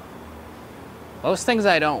though. Most things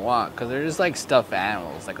I don't want because they're just like stuffed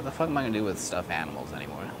animals. Like, what the fuck am I gonna do with stuffed animals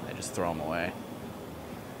anymore? I just throw them away.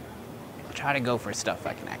 I try to go for stuff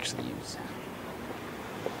I can actually use.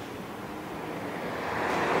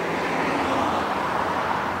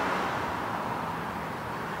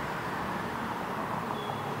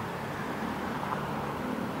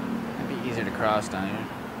 It'd be easier to cross down here.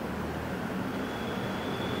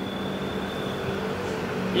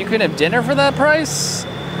 You could have dinner for that price?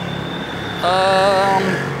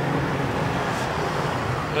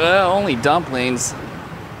 Well, only dumplings.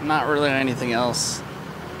 Not really anything else.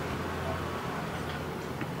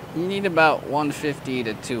 You need about 150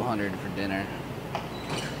 to 200 for dinner.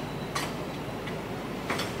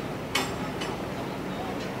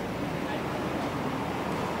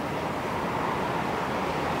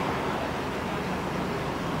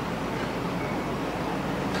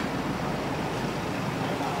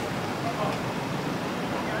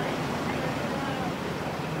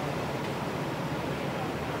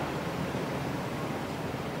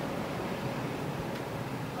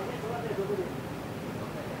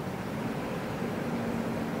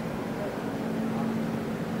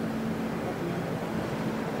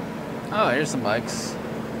 Oh, here's some bikes.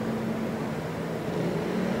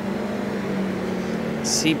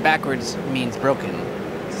 Seat backwards means broken,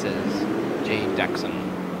 says Jay Jackson.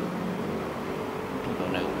 People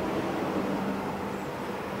know.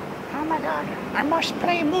 Oh my god, I must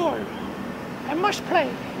play more. I must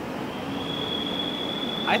play.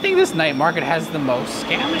 I think this night market has the most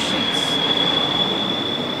scam machines.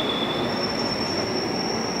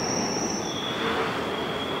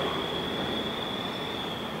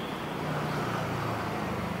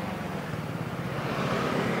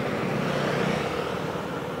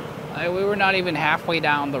 We were not even halfway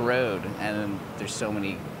down the road, and there's so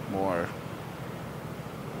many more.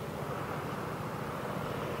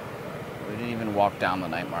 We didn't even walk down the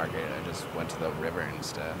night market. I just went to the river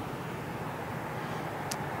instead.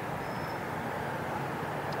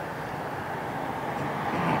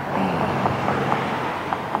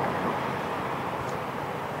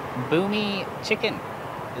 Boomy Chicken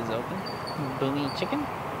is open. Boomy Chicken?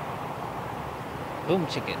 Boom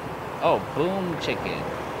Chicken. Oh, Boom Chicken.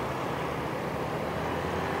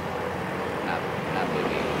 Not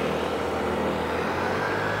Boomy.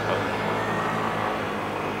 Oh.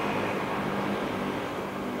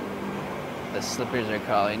 The slippers are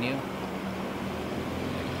calling you.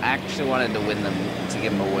 I actually wanted to win them to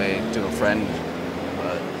give them away to a friend,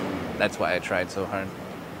 but that's why I tried so hard.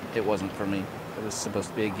 It wasn't for me. It was supposed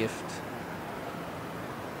to be a gift.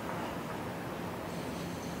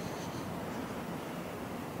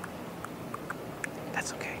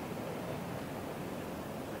 That's okay.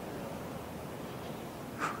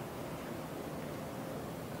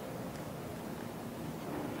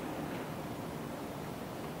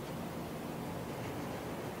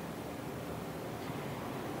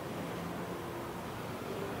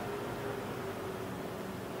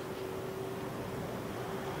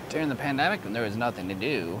 During the pandemic, when there was nothing to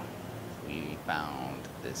do, we found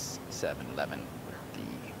this 7-Eleven with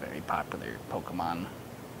the very popular Pokemon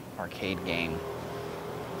arcade game.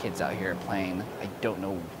 Kids out here are playing. I don't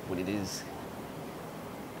know what it is,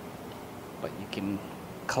 but you can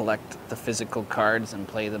collect the physical cards and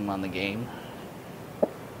play them on the game,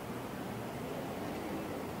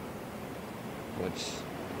 which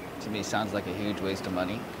to me sounds like a huge waste of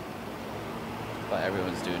money, but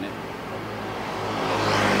everyone's doing it.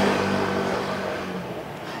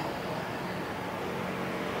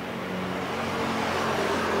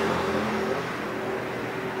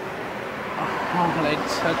 Oh, they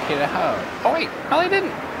took it out. Oh wait, no they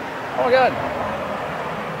didn't. Oh my god.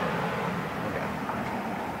 Okay.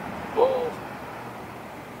 Oh.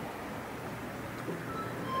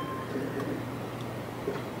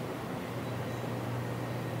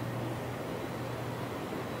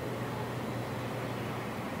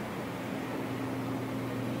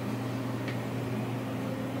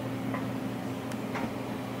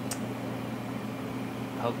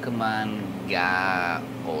 Pokemon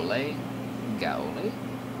Gaole? Gaole?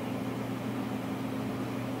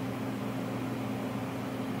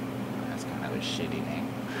 That's kind of a shitty name.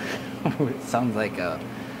 It sounds like a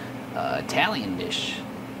Italian dish.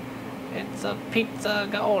 It's a pizza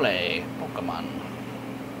Gaole Pokemon.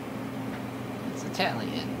 It's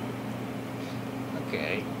Italian.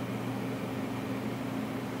 Okay.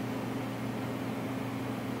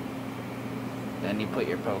 Then you put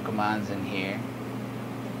your Pokemons in here.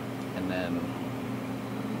 And then...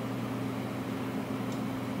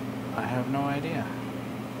 I have no idea.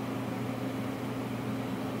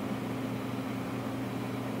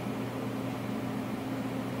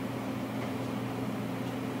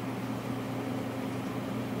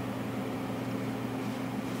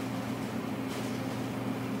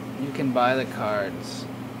 You can buy the cards,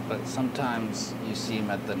 but sometimes you see them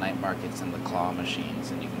at the night markets in the claw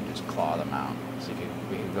machines, and you can just claw them out. So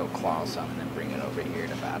we could go claw some and then bring it over here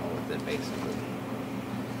to battle with it, basically.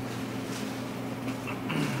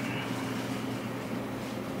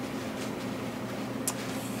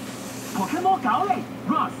 Pokemon 高类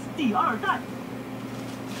Rush 第二代。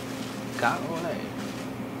 Got away.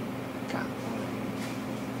 Got away.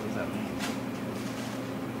 What does that mean?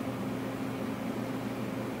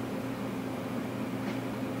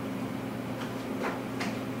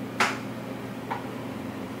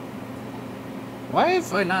 Why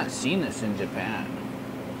have I not seen this in Japan?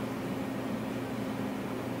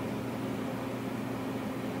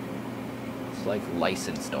 It's like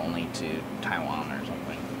licensed only to Taiwan or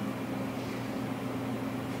something.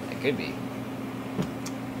 It could be.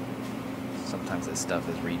 Sometimes this stuff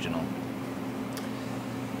is regional.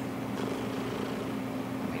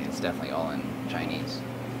 I mean, it's definitely all in Chinese.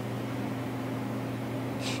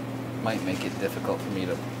 Might make it difficult for me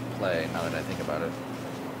to play now that I think about it.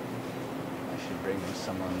 I should bring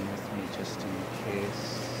someone with me just in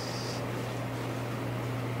case.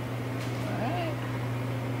 Alright.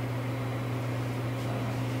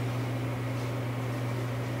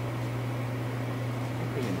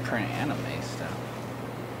 We can print anime stuff.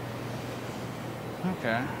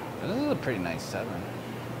 Okay, this is a pretty nice 7.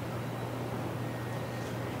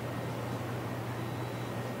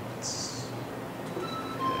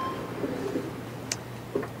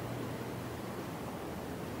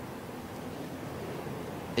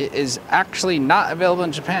 It is actually not available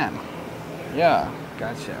in Japan. Yeah,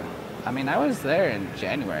 gotcha. I mean, I was there in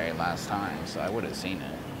January last time, so I would have seen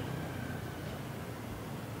it.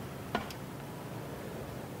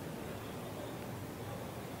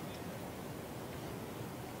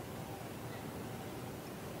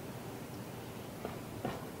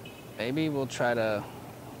 Maybe we'll try to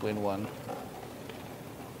win one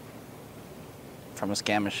from a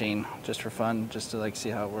scam machine just for fun, just to like see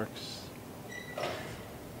how it works.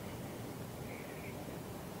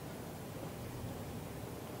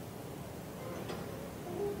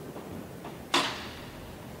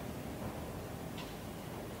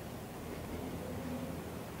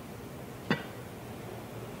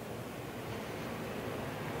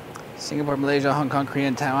 Singapore, Malaysia, Hong Kong, Korea,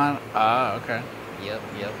 and Taiwan. Ah, okay. Yep.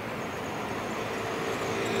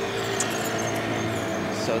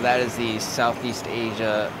 So that is the Southeast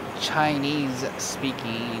Asia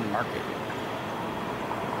Chinese-speaking market.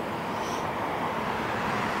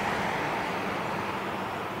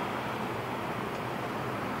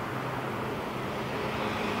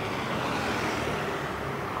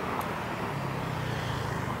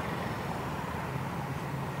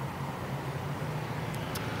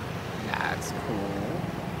 That's cool.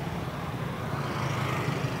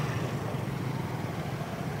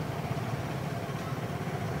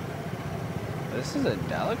 This is a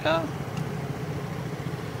Delica?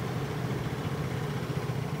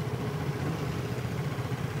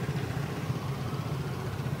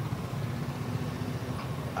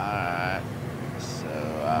 Alright,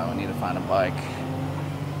 so we need to find a bike.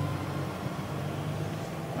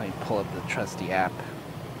 Let me pull up the trusty app.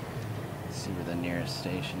 See where the nearest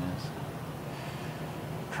station is.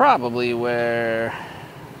 Probably where...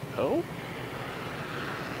 Oh?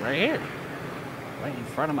 Right here. Right in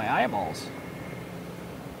front of my eyeballs.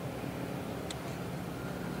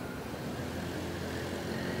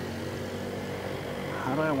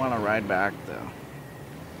 How do I want to ride back, though?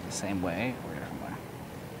 The same way or a different way?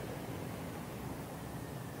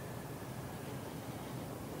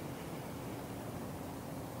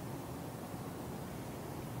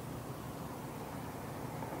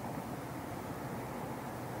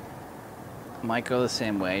 Might go the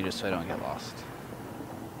same way just so I don't get lost.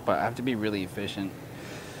 But I have to be really efficient.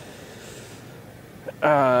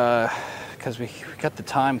 Because we got the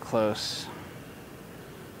time close.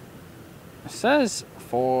 It says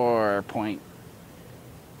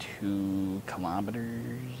 4.2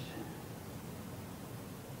 kilometers.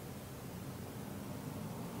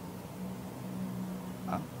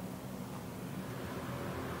 Oh.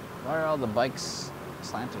 Why are all the bikes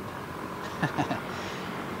slanted?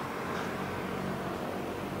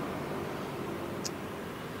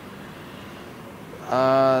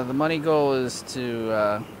 The money goal is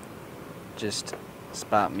to just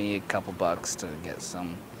spot me a couple bucks to get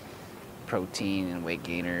some protein and weight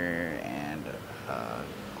gainer and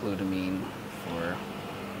glutamine for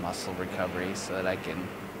muscle recovery so that I can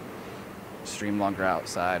stream longer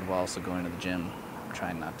outside while also going to the gym. I'm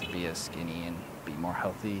trying not to be as skinny and be more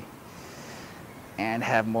healthy and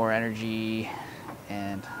have more energy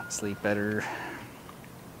and sleep better.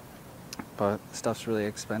 But stuff's really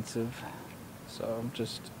expensive, so I'm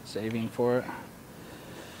just saving for it.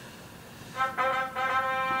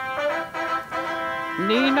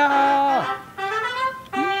 Nina!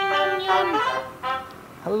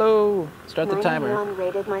 Hello. Start the timer.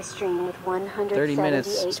 Rated my stream with 30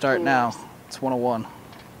 minutes. Start now. It's 101.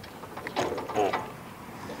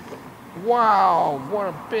 Wow, what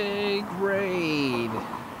a big raid.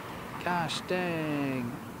 Gosh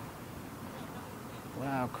dang.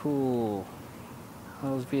 Wow, cool.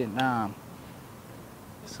 How's Vietnam?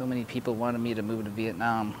 So many people wanted me to move to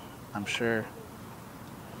Vietnam. I'm sure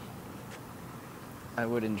I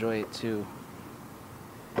would enjoy it too.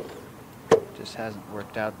 Just hasn't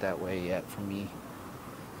worked out that way yet for me.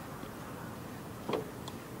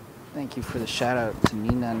 Thank you for the shout out to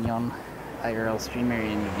Nina Nyon, IRL streamer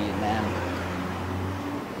in Vietnam.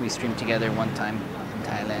 We streamed together one time in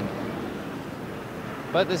Thailand.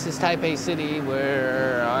 But this is Taipei City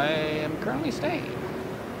where I am currently staying.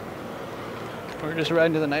 We're just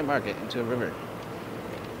riding to the night market into a river.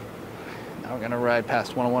 Now we're gonna ride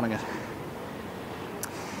past 101 again.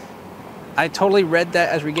 I totally read that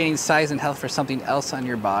as regaining size and health for something else on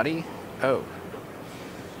your body. Oh.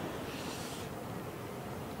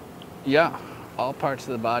 Yeah, all parts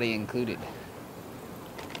of the body included.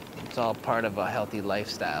 It's all part of a healthy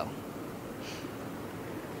lifestyle.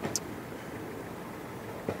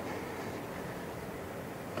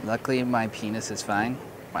 Luckily, my penis is fine.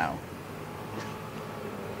 Wow.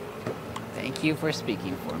 Thank you for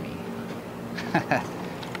speaking for me.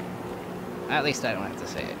 At least I don't have to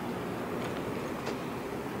say it.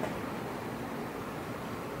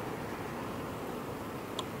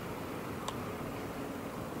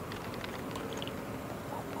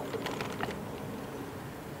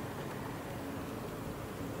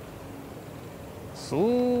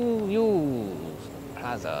 Suyus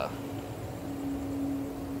Plaza.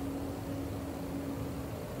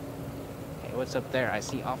 Hey, what's up there? I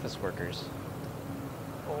see office workers.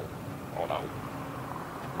 Oh no.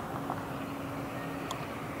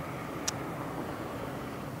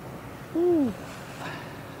 Ooh.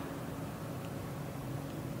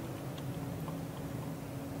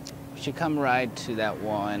 We should come ride to that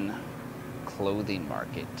one clothing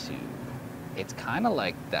market too. It's kind of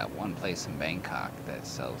like that one place in Bangkok that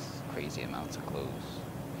sells crazy amounts of clothes.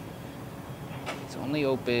 It's only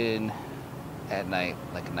open at night,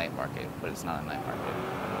 like a night market, but it's not a night market.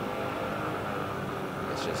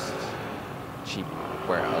 It's just cheap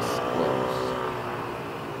warehouse clothes.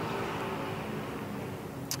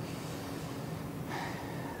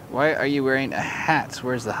 Why are you wearing a hat?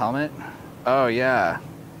 Where's the helmet? Oh, yeah.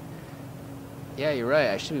 Yeah, you're right.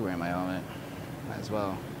 I should be wearing my helmet. Might as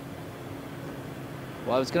well.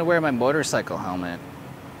 Well, I was going to wear my motorcycle helmet,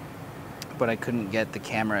 but I couldn't get the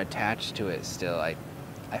camera attached to it still. I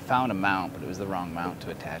found a mount, but it was the wrong mount to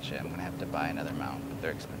attach it. I'm going to have to buy another mount, but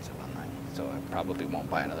they're expensive online, so I probably won't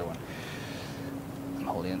buy another one. I'm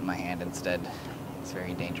holding it in my hand instead. It's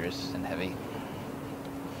very dangerous and heavy.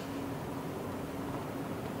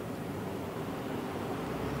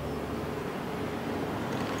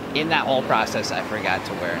 In that whole process, I forgot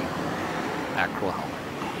to wear an actual helmet.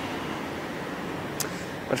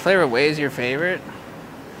 What flavor whey is your favorite?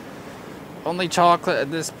 Only chocolate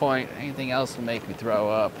at this point. Anything else will make me throw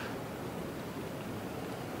up.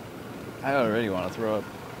 I already want to throw up.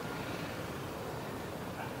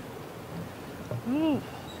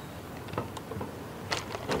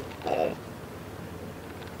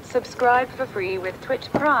 Subscribe for free with Twitch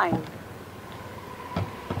Prime.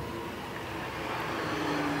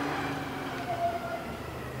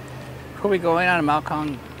 Who are we going on a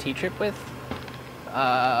Malkong tea trip with?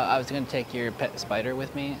 I was going to take your pet spider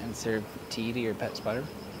with me and serve tea to your pet spider.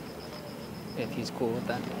 If he's cool with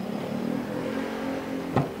that.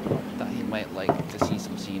 Thought he might like to see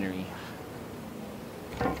some scenery.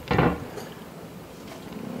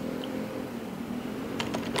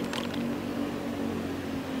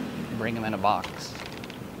 Bring him in a box.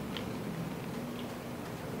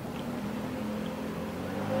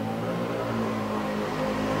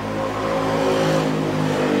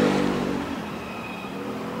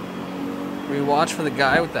 We watch for the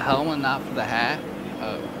guy with the helmet, not for the hat.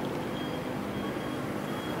 Oh.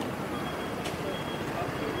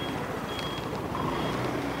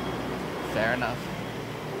 Fair enough.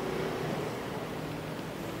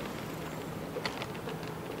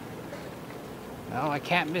 No, I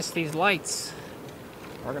can't miss these lights.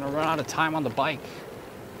 We're gonna run out of time on the bike.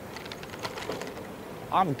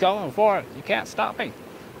 I'm going for it. You can't stop me.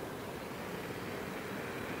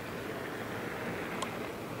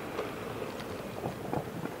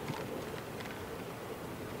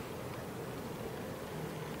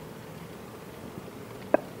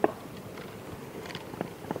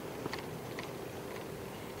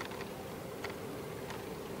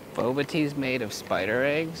 Boba tea's made of spider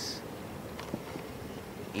eggs.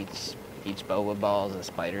 Each boba ball is a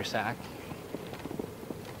spider sack.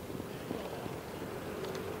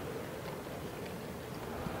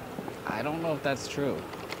 I don't know if that's true.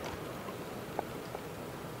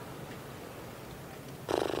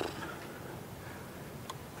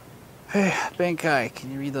 Hey, Benkai,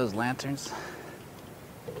 can you read those lanterns?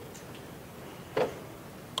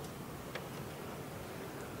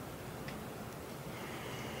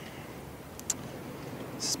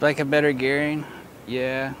 Spike a better gearing?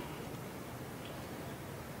 Yeah.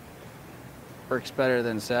 Works better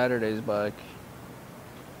than Saturday's bike.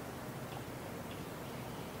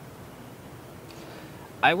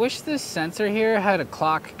 I wish this sensor here had a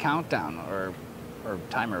clock countdown, or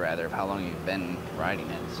timer rather, of how long you've been riding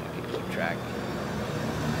it, so you can keep track.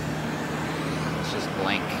 It's just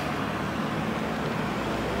blank.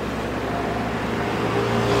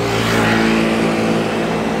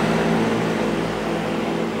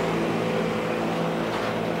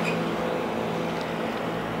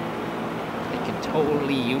 They can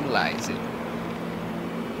totally utilize it.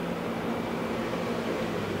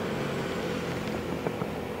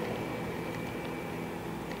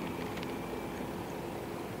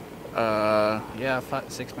 Yeah,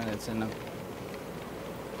 6 minutes in. We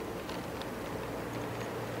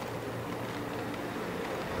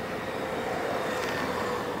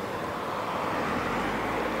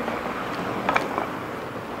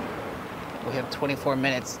have 24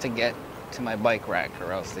 minutes to get to my bike rack,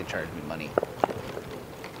 or else they charge me money.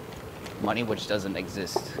 Money which doesn't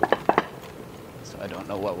exist. So I don't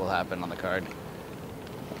know what will happen on the card.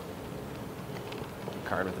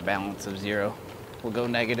 Card with a balance of 0 will go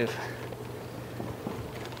negative.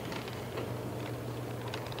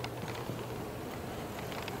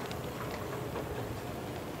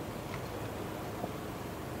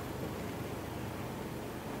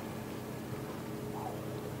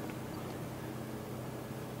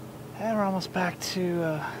 And we're almost back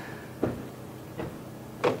to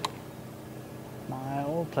my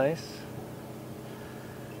old place.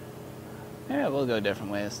 Yeah, we'll go a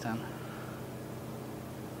different way this time.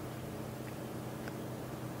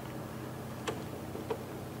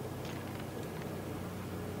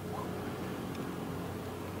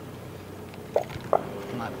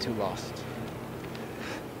 I'm not too lost.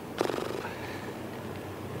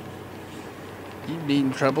 You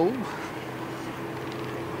need trouble?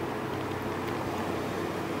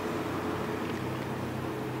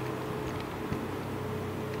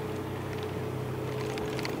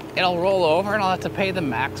 It'll roll over and I'll have to pay the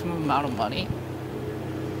maximum amount of money.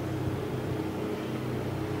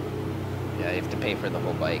 Yeah, you have to pay for the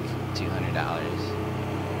whole bike, $200.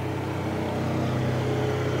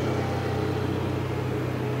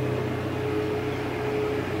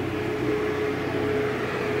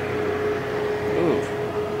 Ooh,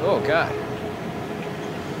 oh God.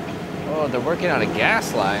 Oh, they're working on a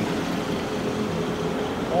gas line.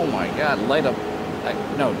 Oh my God, light up,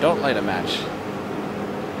 no, don't light a match.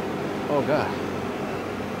 Oh God.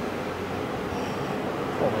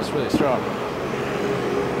 Oh, that's really strong.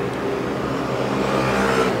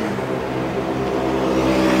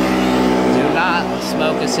 Do not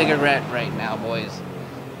smoke a cigarette right now, boys.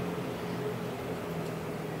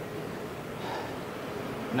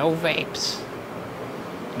 No vapes.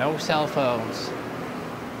 No cell phones.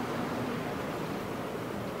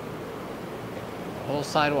 The whole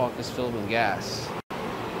sidewalk is filled with gas.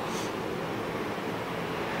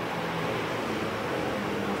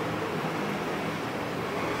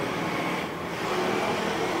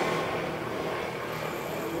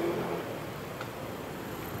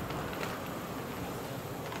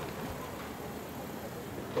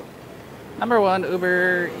 Number 1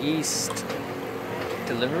 Uber East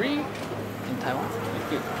delivery in Taiwan.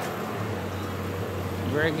 Thank you.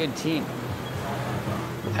 We're a good team.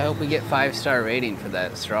 I hope we get 5-star rating for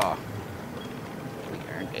that straw. We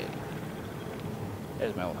earned it.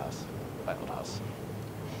 There's my old house. My old house.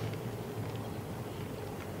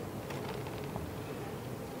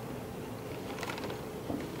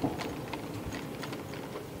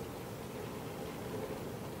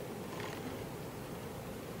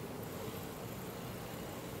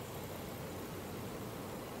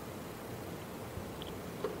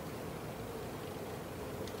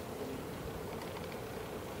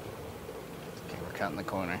 cut in the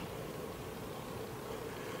corner.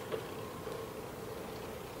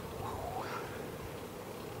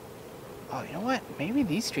 Oh, you know what? Maybe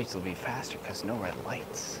these streets will be faster because no red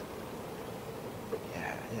lights.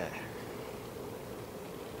 Yeah, yeah.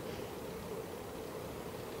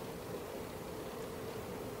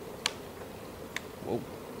 Whoa.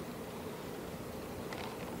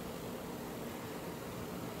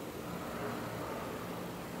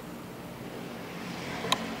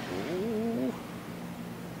 Ooh.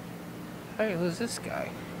 Hey, who's this guy?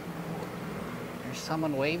 There's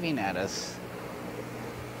someone waving at us.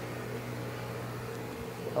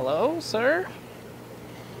 Hello, sir?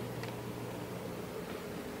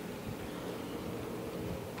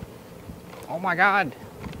 Oh my God.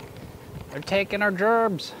 They're taking our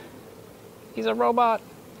gerbs. He's a robot.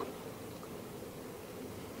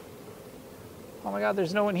 Oh my God,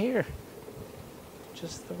 there's no one here.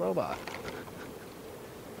 Just the robot.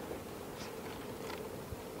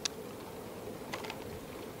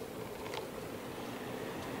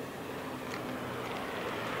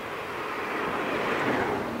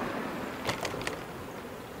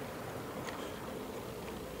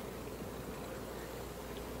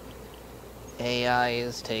 AI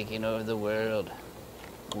is taking over the world.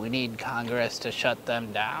 We need Congress to shut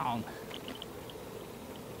them down.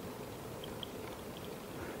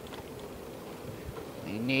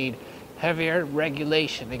 We need heavier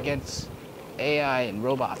regulation against AI and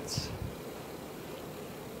robots.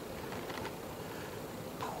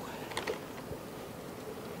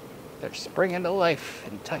 They're springing to life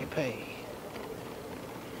in Taipei.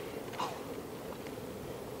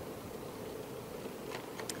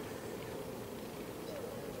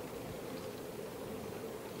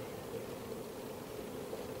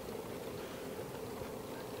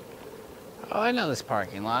 Oh, I know this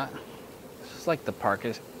parking lot. This is like the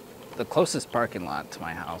closest parking lot to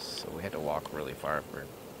my house, so we had to walk really far for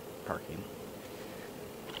parking.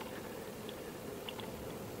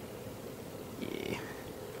 Yeah.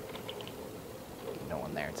 No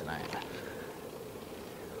one there tonight.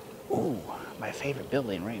 Ooh, my favorite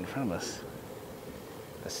building right in front of us.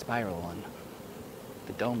 The spiral one.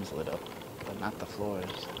 The dome's lit up, but not the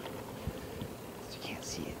floors. So you can't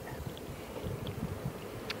see it.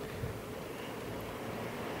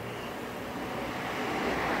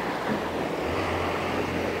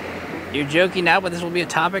 You're joking now, but this will be a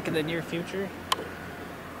topic in the near future?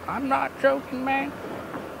 I'm not joking, man.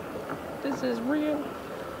 This is real.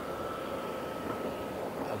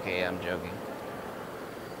 Okay, I'm joking.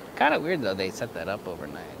 Kind of weird, though, they set that up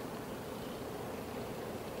overnight.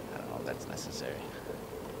 I don't know if that's necessary.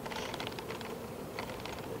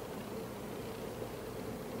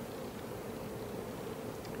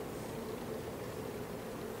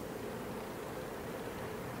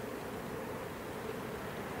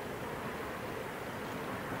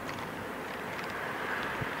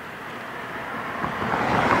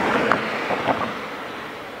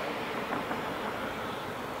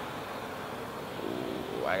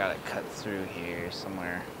 I gotta cut through here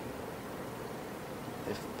somewhere,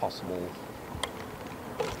 if possible.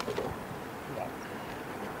 Yeah.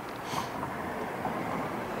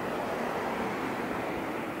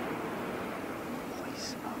 Holy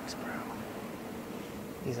smokes, bro.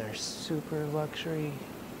 These are super luxury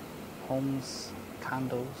homes,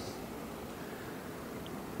 condos,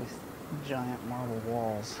 with giant marble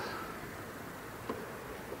walls.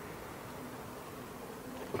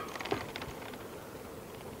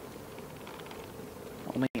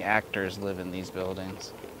 Only actors live in these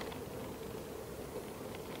buildings.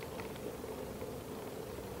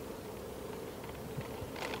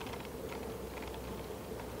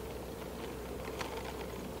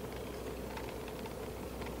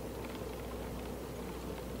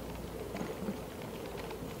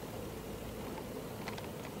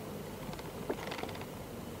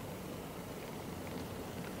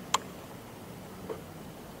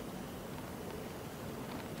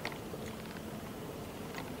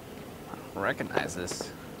 Recognize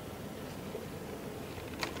this.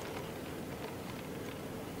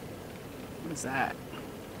 What is that?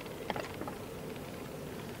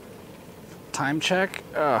 Time check?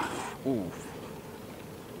 Ooh.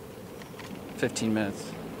 15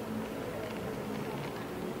 minutes.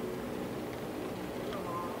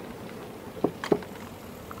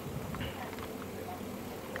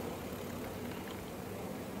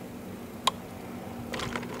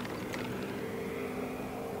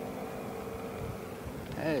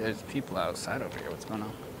 Hey, there's people outside over here. What's going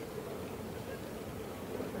on?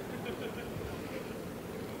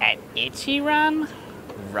 At Ichiran?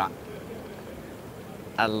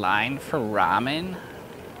 A line for ramen?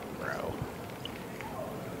 Bro.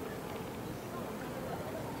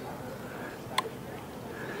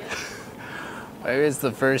 Maybe it's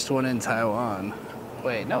the first one in Taiwan.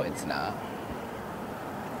 Wait, no, it's not.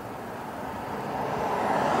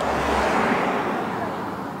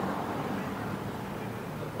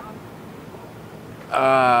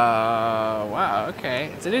 Wow,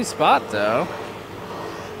 okay. It's a new spot, though.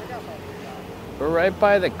 We're right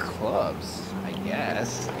by the clubs, I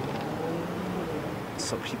guess.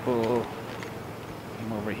 So people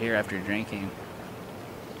come over here after drinking.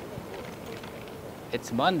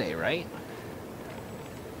 It's Monday, right?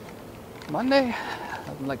 Monday?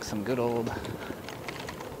 Like some good old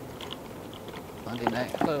Monday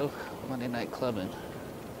night, Monday night clubbing. All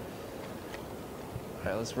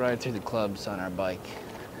right, let's ride through the clubs on our bike.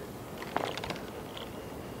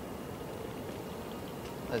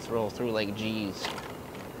 Let's roll through like G's.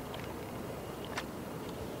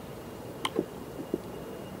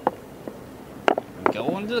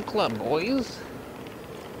 Going to the club, boys.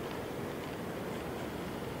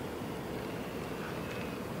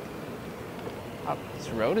 Oh, this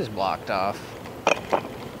road is blocked off.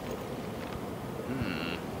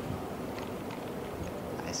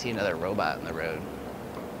 I see another robot in the road.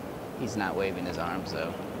 He's not waving his arms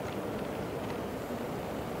though.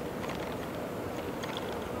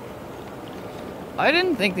 I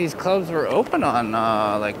didn't think these clubs were open on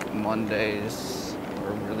like Mondays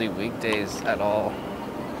or really weekdays at all.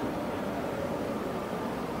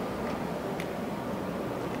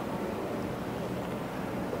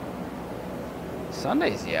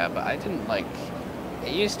 Sundays, yeah, but I didn't like.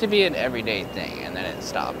 It used to be an everyday thing, and then it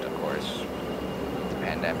stopped, of course, with the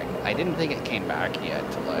pandemic. I didn't think it came back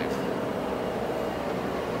yet to life.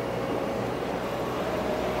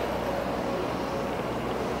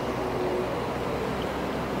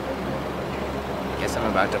 Guess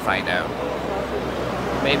I'm about to find out.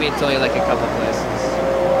 Maybe it's only like a couple places.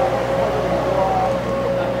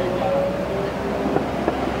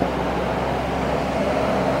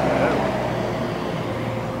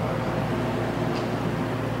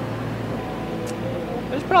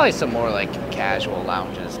 There's probably some more like casual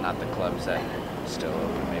lounges, not the clubs that are still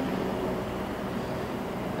open, maybe.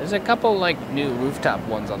 There's a couple like new rooftop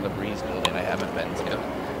ones on the Breeze building I haven't been to.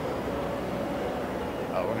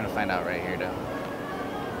 Oh, we're gonna find out right here though.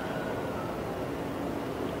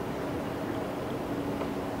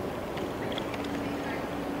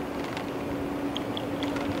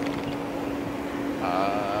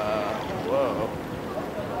 Whoa.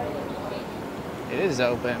 It is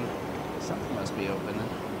open. Something must be open.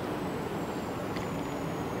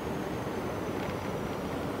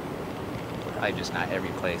 Probably just not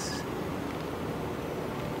every place.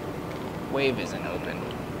 Wave isn't open.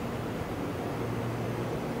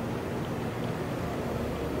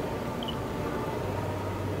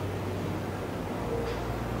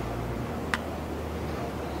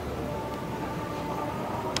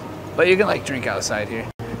 But you can like drink outside here.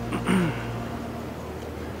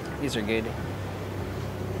 These are good.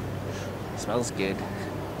 Smells good.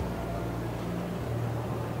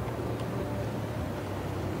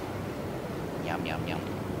 Yum, yum, yum.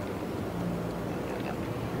 Yum, yum.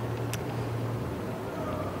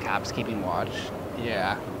 Cops keeping watch.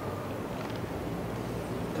 Yeah.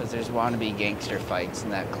 Because there's wannabe gangster fights in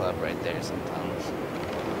that club right there sometimes.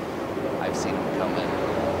 I've seen them come in.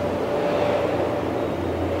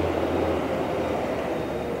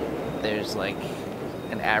 There's like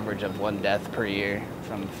an average of 1 death per year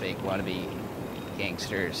from fake wannabe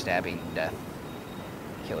gangster stabbing death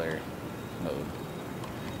killer mode.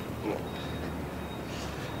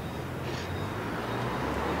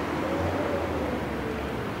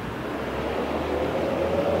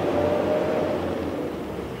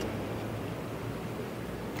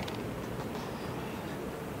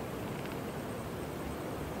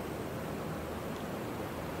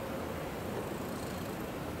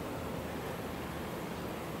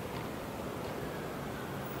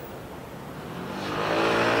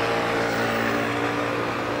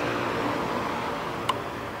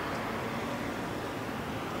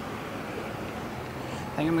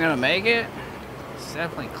 Think I'm gonna make it? It's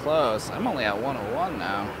definitely close. I'm only at 101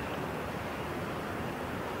 now.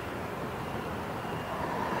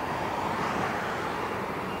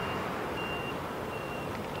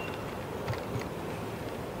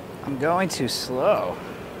 I'm going too slow.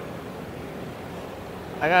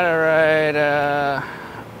 I gotta ride,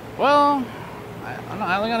 well, I don't know,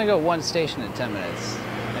 I'm only gonna go 1 station in 10 minutes.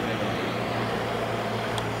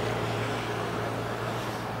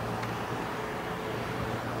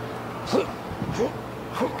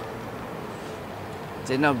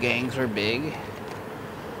 Didn't know gangs were big.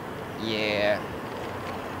 Yeah.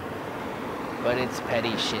 But it's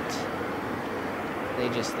petty shit. They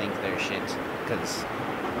just think they're shit because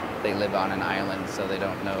They live on an island, so they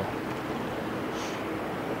don't know.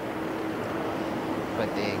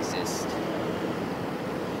 But they exist.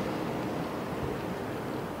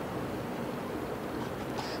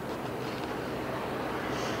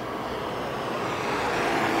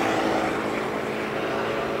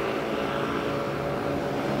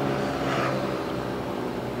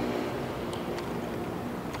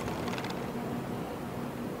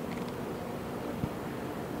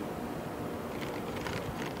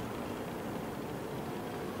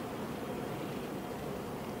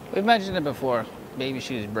 We've mentioned it before. Baby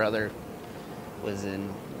Shoe's brother was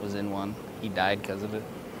in one. He died because of it.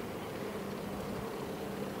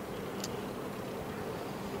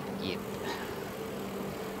 Yep.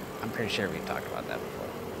 I'm pretty sure we've talked about that before.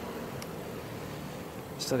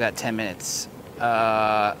 Still got 10 minutes.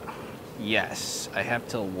 Yes, I have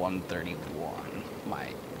till 1:31. My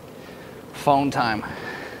phone time.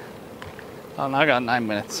 Oh, now I got 9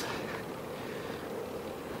 minutes.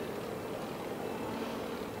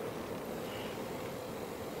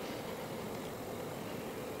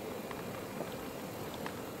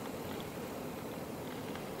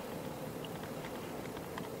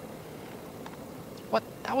 What?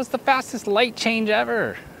 That was the fastest light change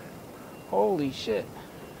ever. Holy shit.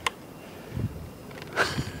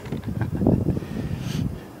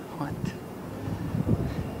 What?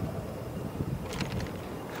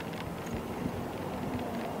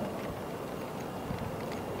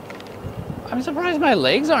 I'm surprised my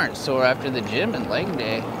legs aren't sore after the gym and leg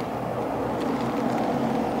day.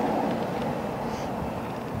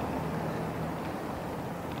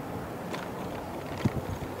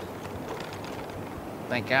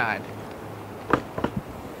 Thank God.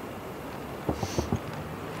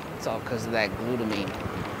 It's all because of that glutamine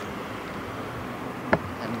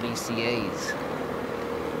and BCAAs.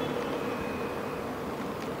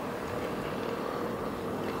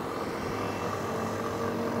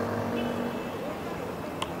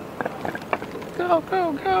 Go,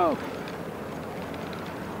 go, go!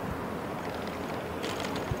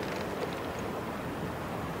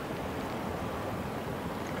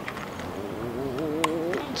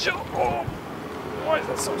 Oh, why is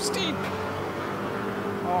that so steep?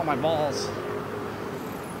 Oh, my balls.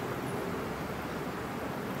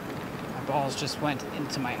 My balls just went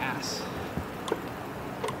into my ass.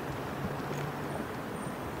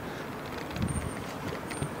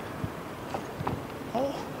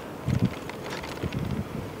 Oh.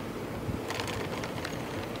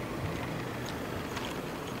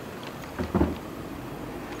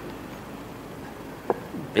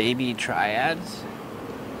 Baby triads.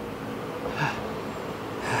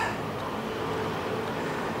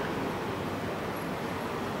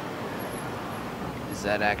 Is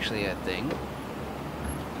that actually a thing?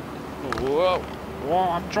 Whoa, whoa,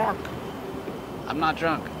 I'm drunk. I'm not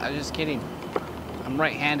drunk, I'm just kidding. I'm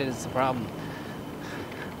right-handed is the problem.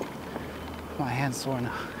 My hand's sore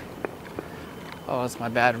now. Oh, it's my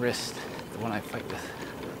bad wrist, the one I fight with.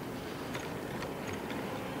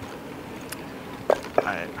 All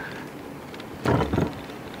right.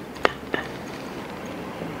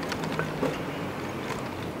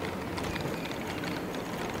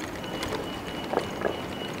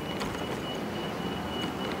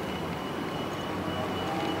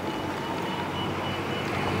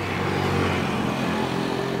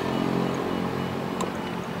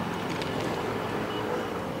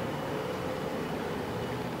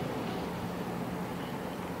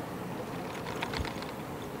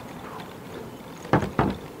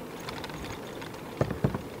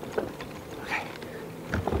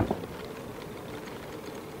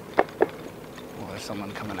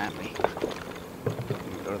 Someone coming at me.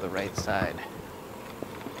 Go to the right side.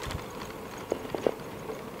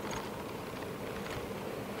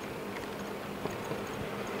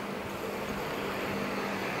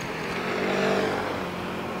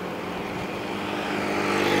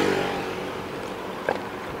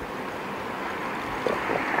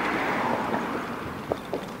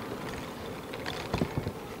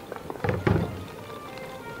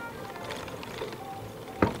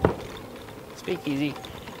 Speak easy.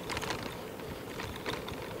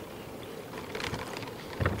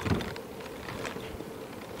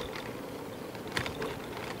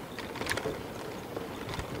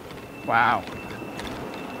 Wow.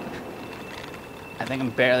 I think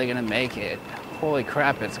I'm barely gonna make it. Holy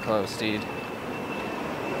crap, it's close, dude.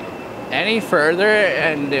 Any further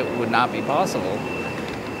and it would not be possible.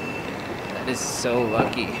 That is so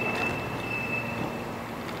lucky.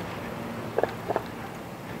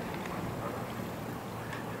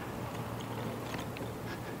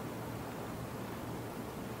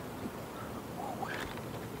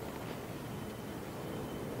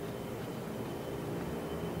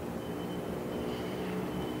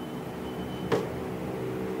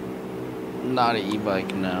 Not an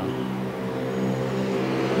e-bike, no.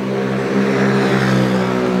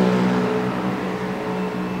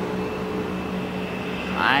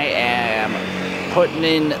 I am putting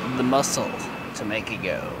in the muscle to make it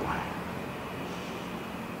go.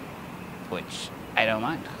 Which I don't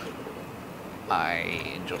mind.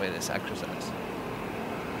 I enjoy this exercise.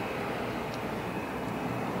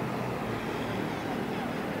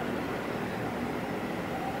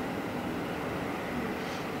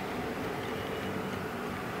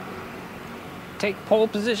 Take pole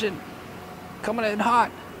position. Coming in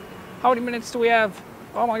hot. How many minutes do we have?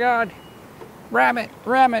 Oh my God. Ram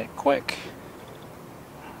it, quick.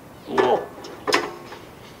 Whoa.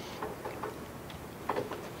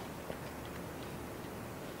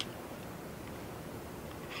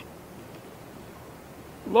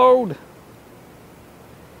 Load.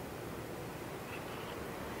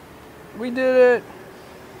 We did it.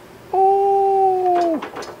 Ooh.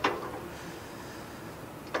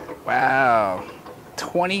 Wow.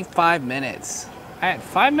 25 minutes. I had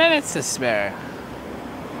 5 minutes to spare.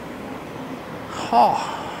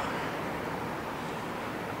 Oh.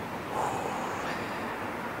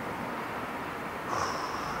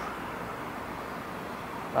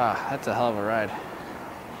 Wow, that's a hell of a ride.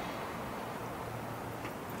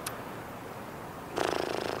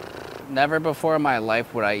 Never before in my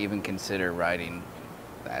life would I even consider riding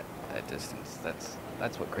that distance.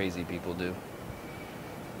 That's what crazy people do.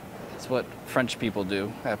 It's what French people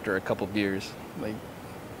do after a couple beers. They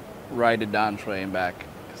ride a Danshui and back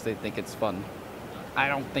because they think it's fun. I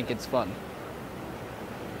don't think it's fun.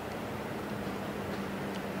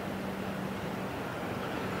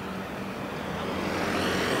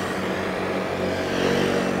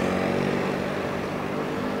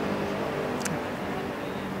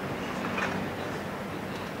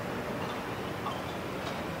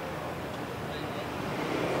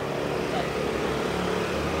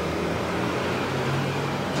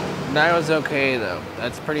 That was okay though.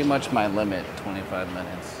 That's pretty much my limit, 25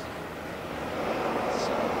 minutes. So,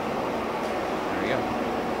 there we go.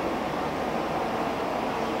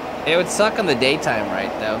 It would suck in the daytime, right,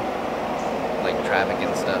 though? Like traffic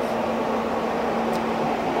and stuff.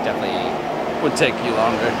 Definitely would take you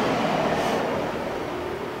longer.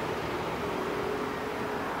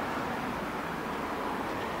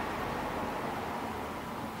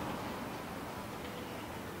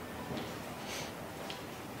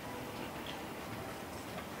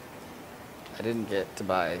 I didn't get to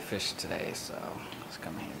buy fish today, so let's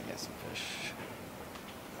come here and get some fish.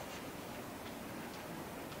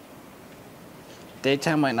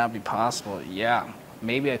 Daytime might not be possible. Yeah,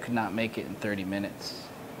 maybe I could not make it in 30 minutes.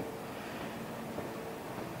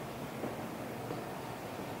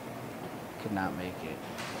 Could not make it.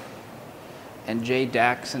 And Jay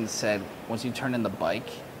Daxon said, once you turn in the bike,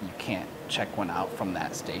 you can't check one out from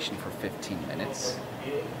that station for 15 minutes.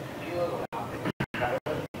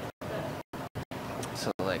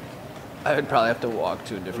 So like, I would probably have to walk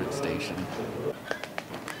to a different station.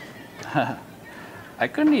 I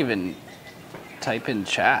couldn't even type in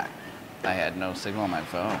chat. I had no signal on my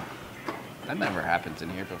phone. That never happens in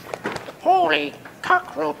here before. Holy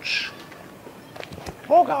cockroach!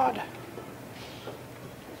 Oh God!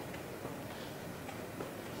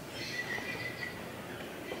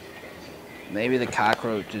 Maybe the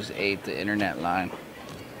cockroach just ate the internet line.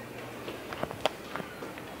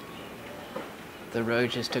 The road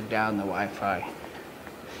just took down the Wi-Fi.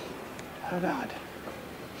 Oh God.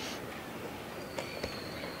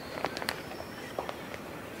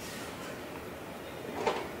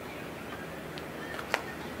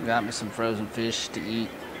 Got me some frozen fish to eat.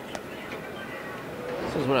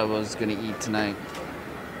 This is what I was gonna eat tonight.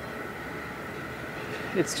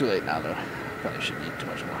 It's too late now though. Probably shouldn't eat too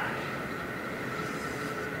much more.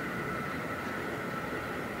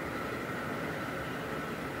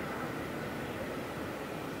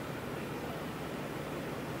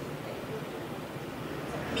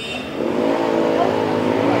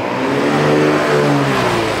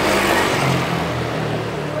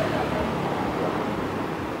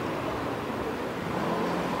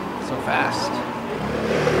 Fast.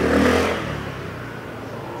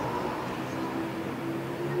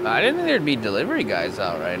 I didn't think there'd be delivery guys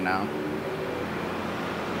out right now.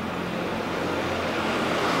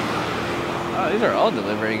 Oh, these are all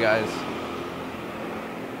delivery guys.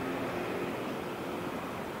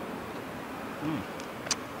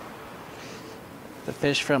 The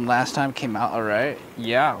fish from last time came out all right.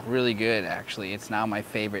 Yeah, really good actually. It's now my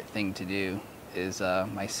favorite thing to do is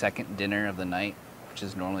my second dinner of the night, which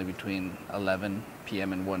is normally between 11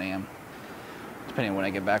 p.m. and 1 a.m. depending on when I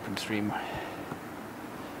get back from stream,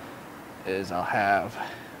 is I'll have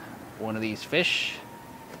one of these fish,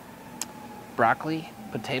 broccoli,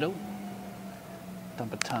 potato,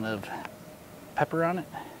 dump a ton of pepper on it,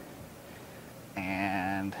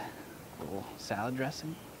 and a little salad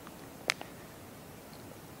dressing.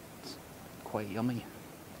 It's quite yummy.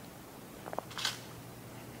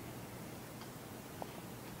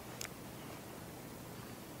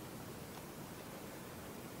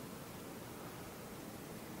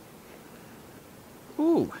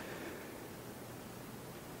 Ooh.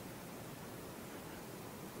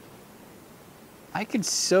 I could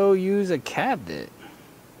so use a cabinet.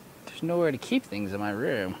 There's nowhere to keep things in my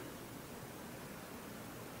room.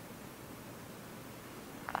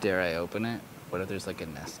 Dare I open it? What if there's like a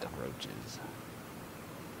nest of roaches?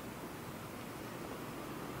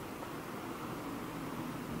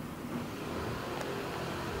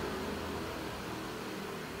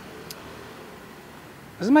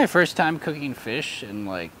 This is my first time cooking fish in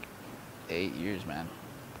like 8 years, man.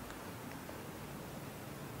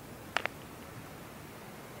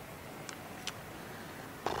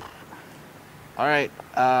 All right,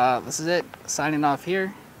 this is it. Signing off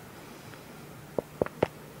here.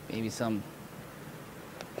 Maybe some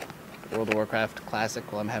World of Warcraft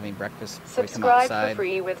classic while I'm having breakfast before I come Subscribe outside. for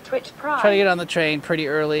free with Twitch Prime. Try to get on the train pretty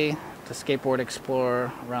early to skateboard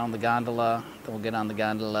explore around the gondola. Then we'll get on the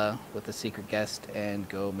gondola with a secret guest and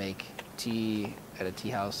go make tea at a tea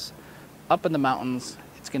house up in the mountains.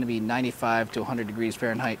 It's going to be 95 to 100 degrees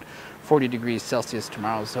Fahrenheit, 40 degrees Celsius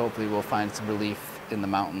tomorrow. So hopefully we'll find some relief in the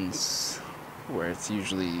mountains where it's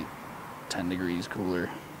usually 10 degrees cooler.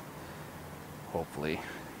 Hopefully.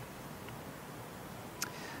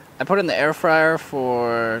 I put it in the air fryer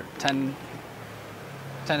for 10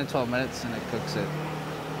 to 12 minutes and it cooks it.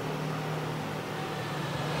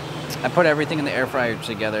 I put everything in the air fryer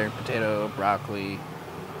together, potato, broccoli,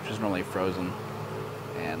 which is normally frozen,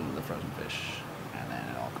 and the frozen fish, and then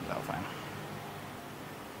it all comes out fine.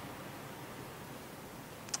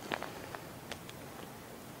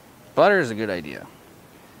 Butter is a good idea.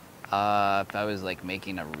 If I was like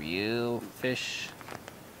making a real fish,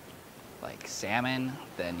 like salmon,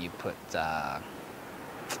 then you put the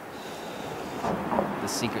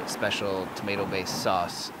secret special tomato-based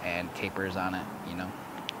sauce and capers on it, you know.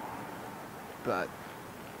 But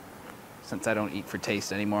since I don't eat for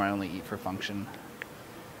taste anymore, I only eat for function.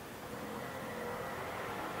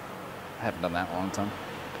 I haven't done that in a long time.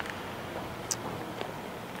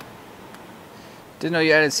 Didn't know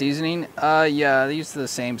you added seasoning? Yeah, they use the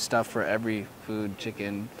same stuff for every food,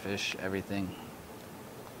 chicken, fish, everything.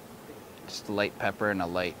 Just a light pepper and a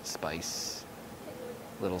light spice.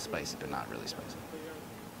 Little spicy, but not really spicy.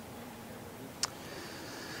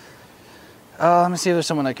 Let me see if there's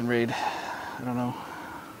someone I can raid. I don't know.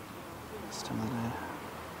 This time of the day.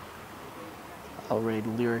 I'll raid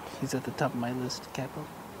Lyric. He's at the top of my list, Capo.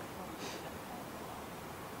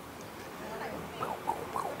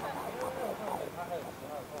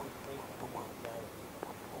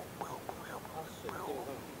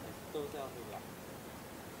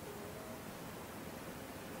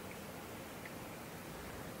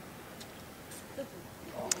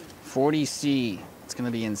 $40C. It's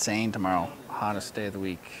gonna be insane tomorrow. Hottest day of the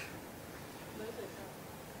week.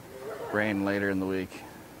 Rain later in the week.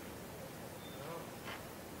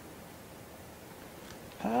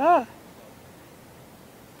 Ah.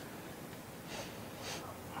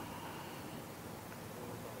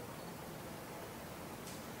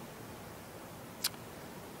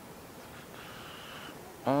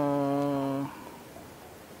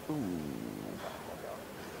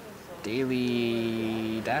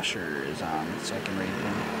 Daily Dasher is on, so I can read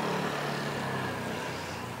him.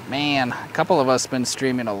 Man, a couple of us been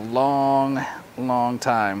streaming a long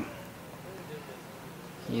time.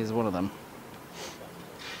 He is one of them.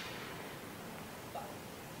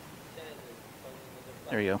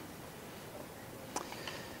 There you go.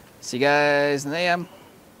 See you guys in the AM.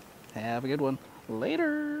 Have a good one.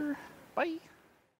 Later. Bye.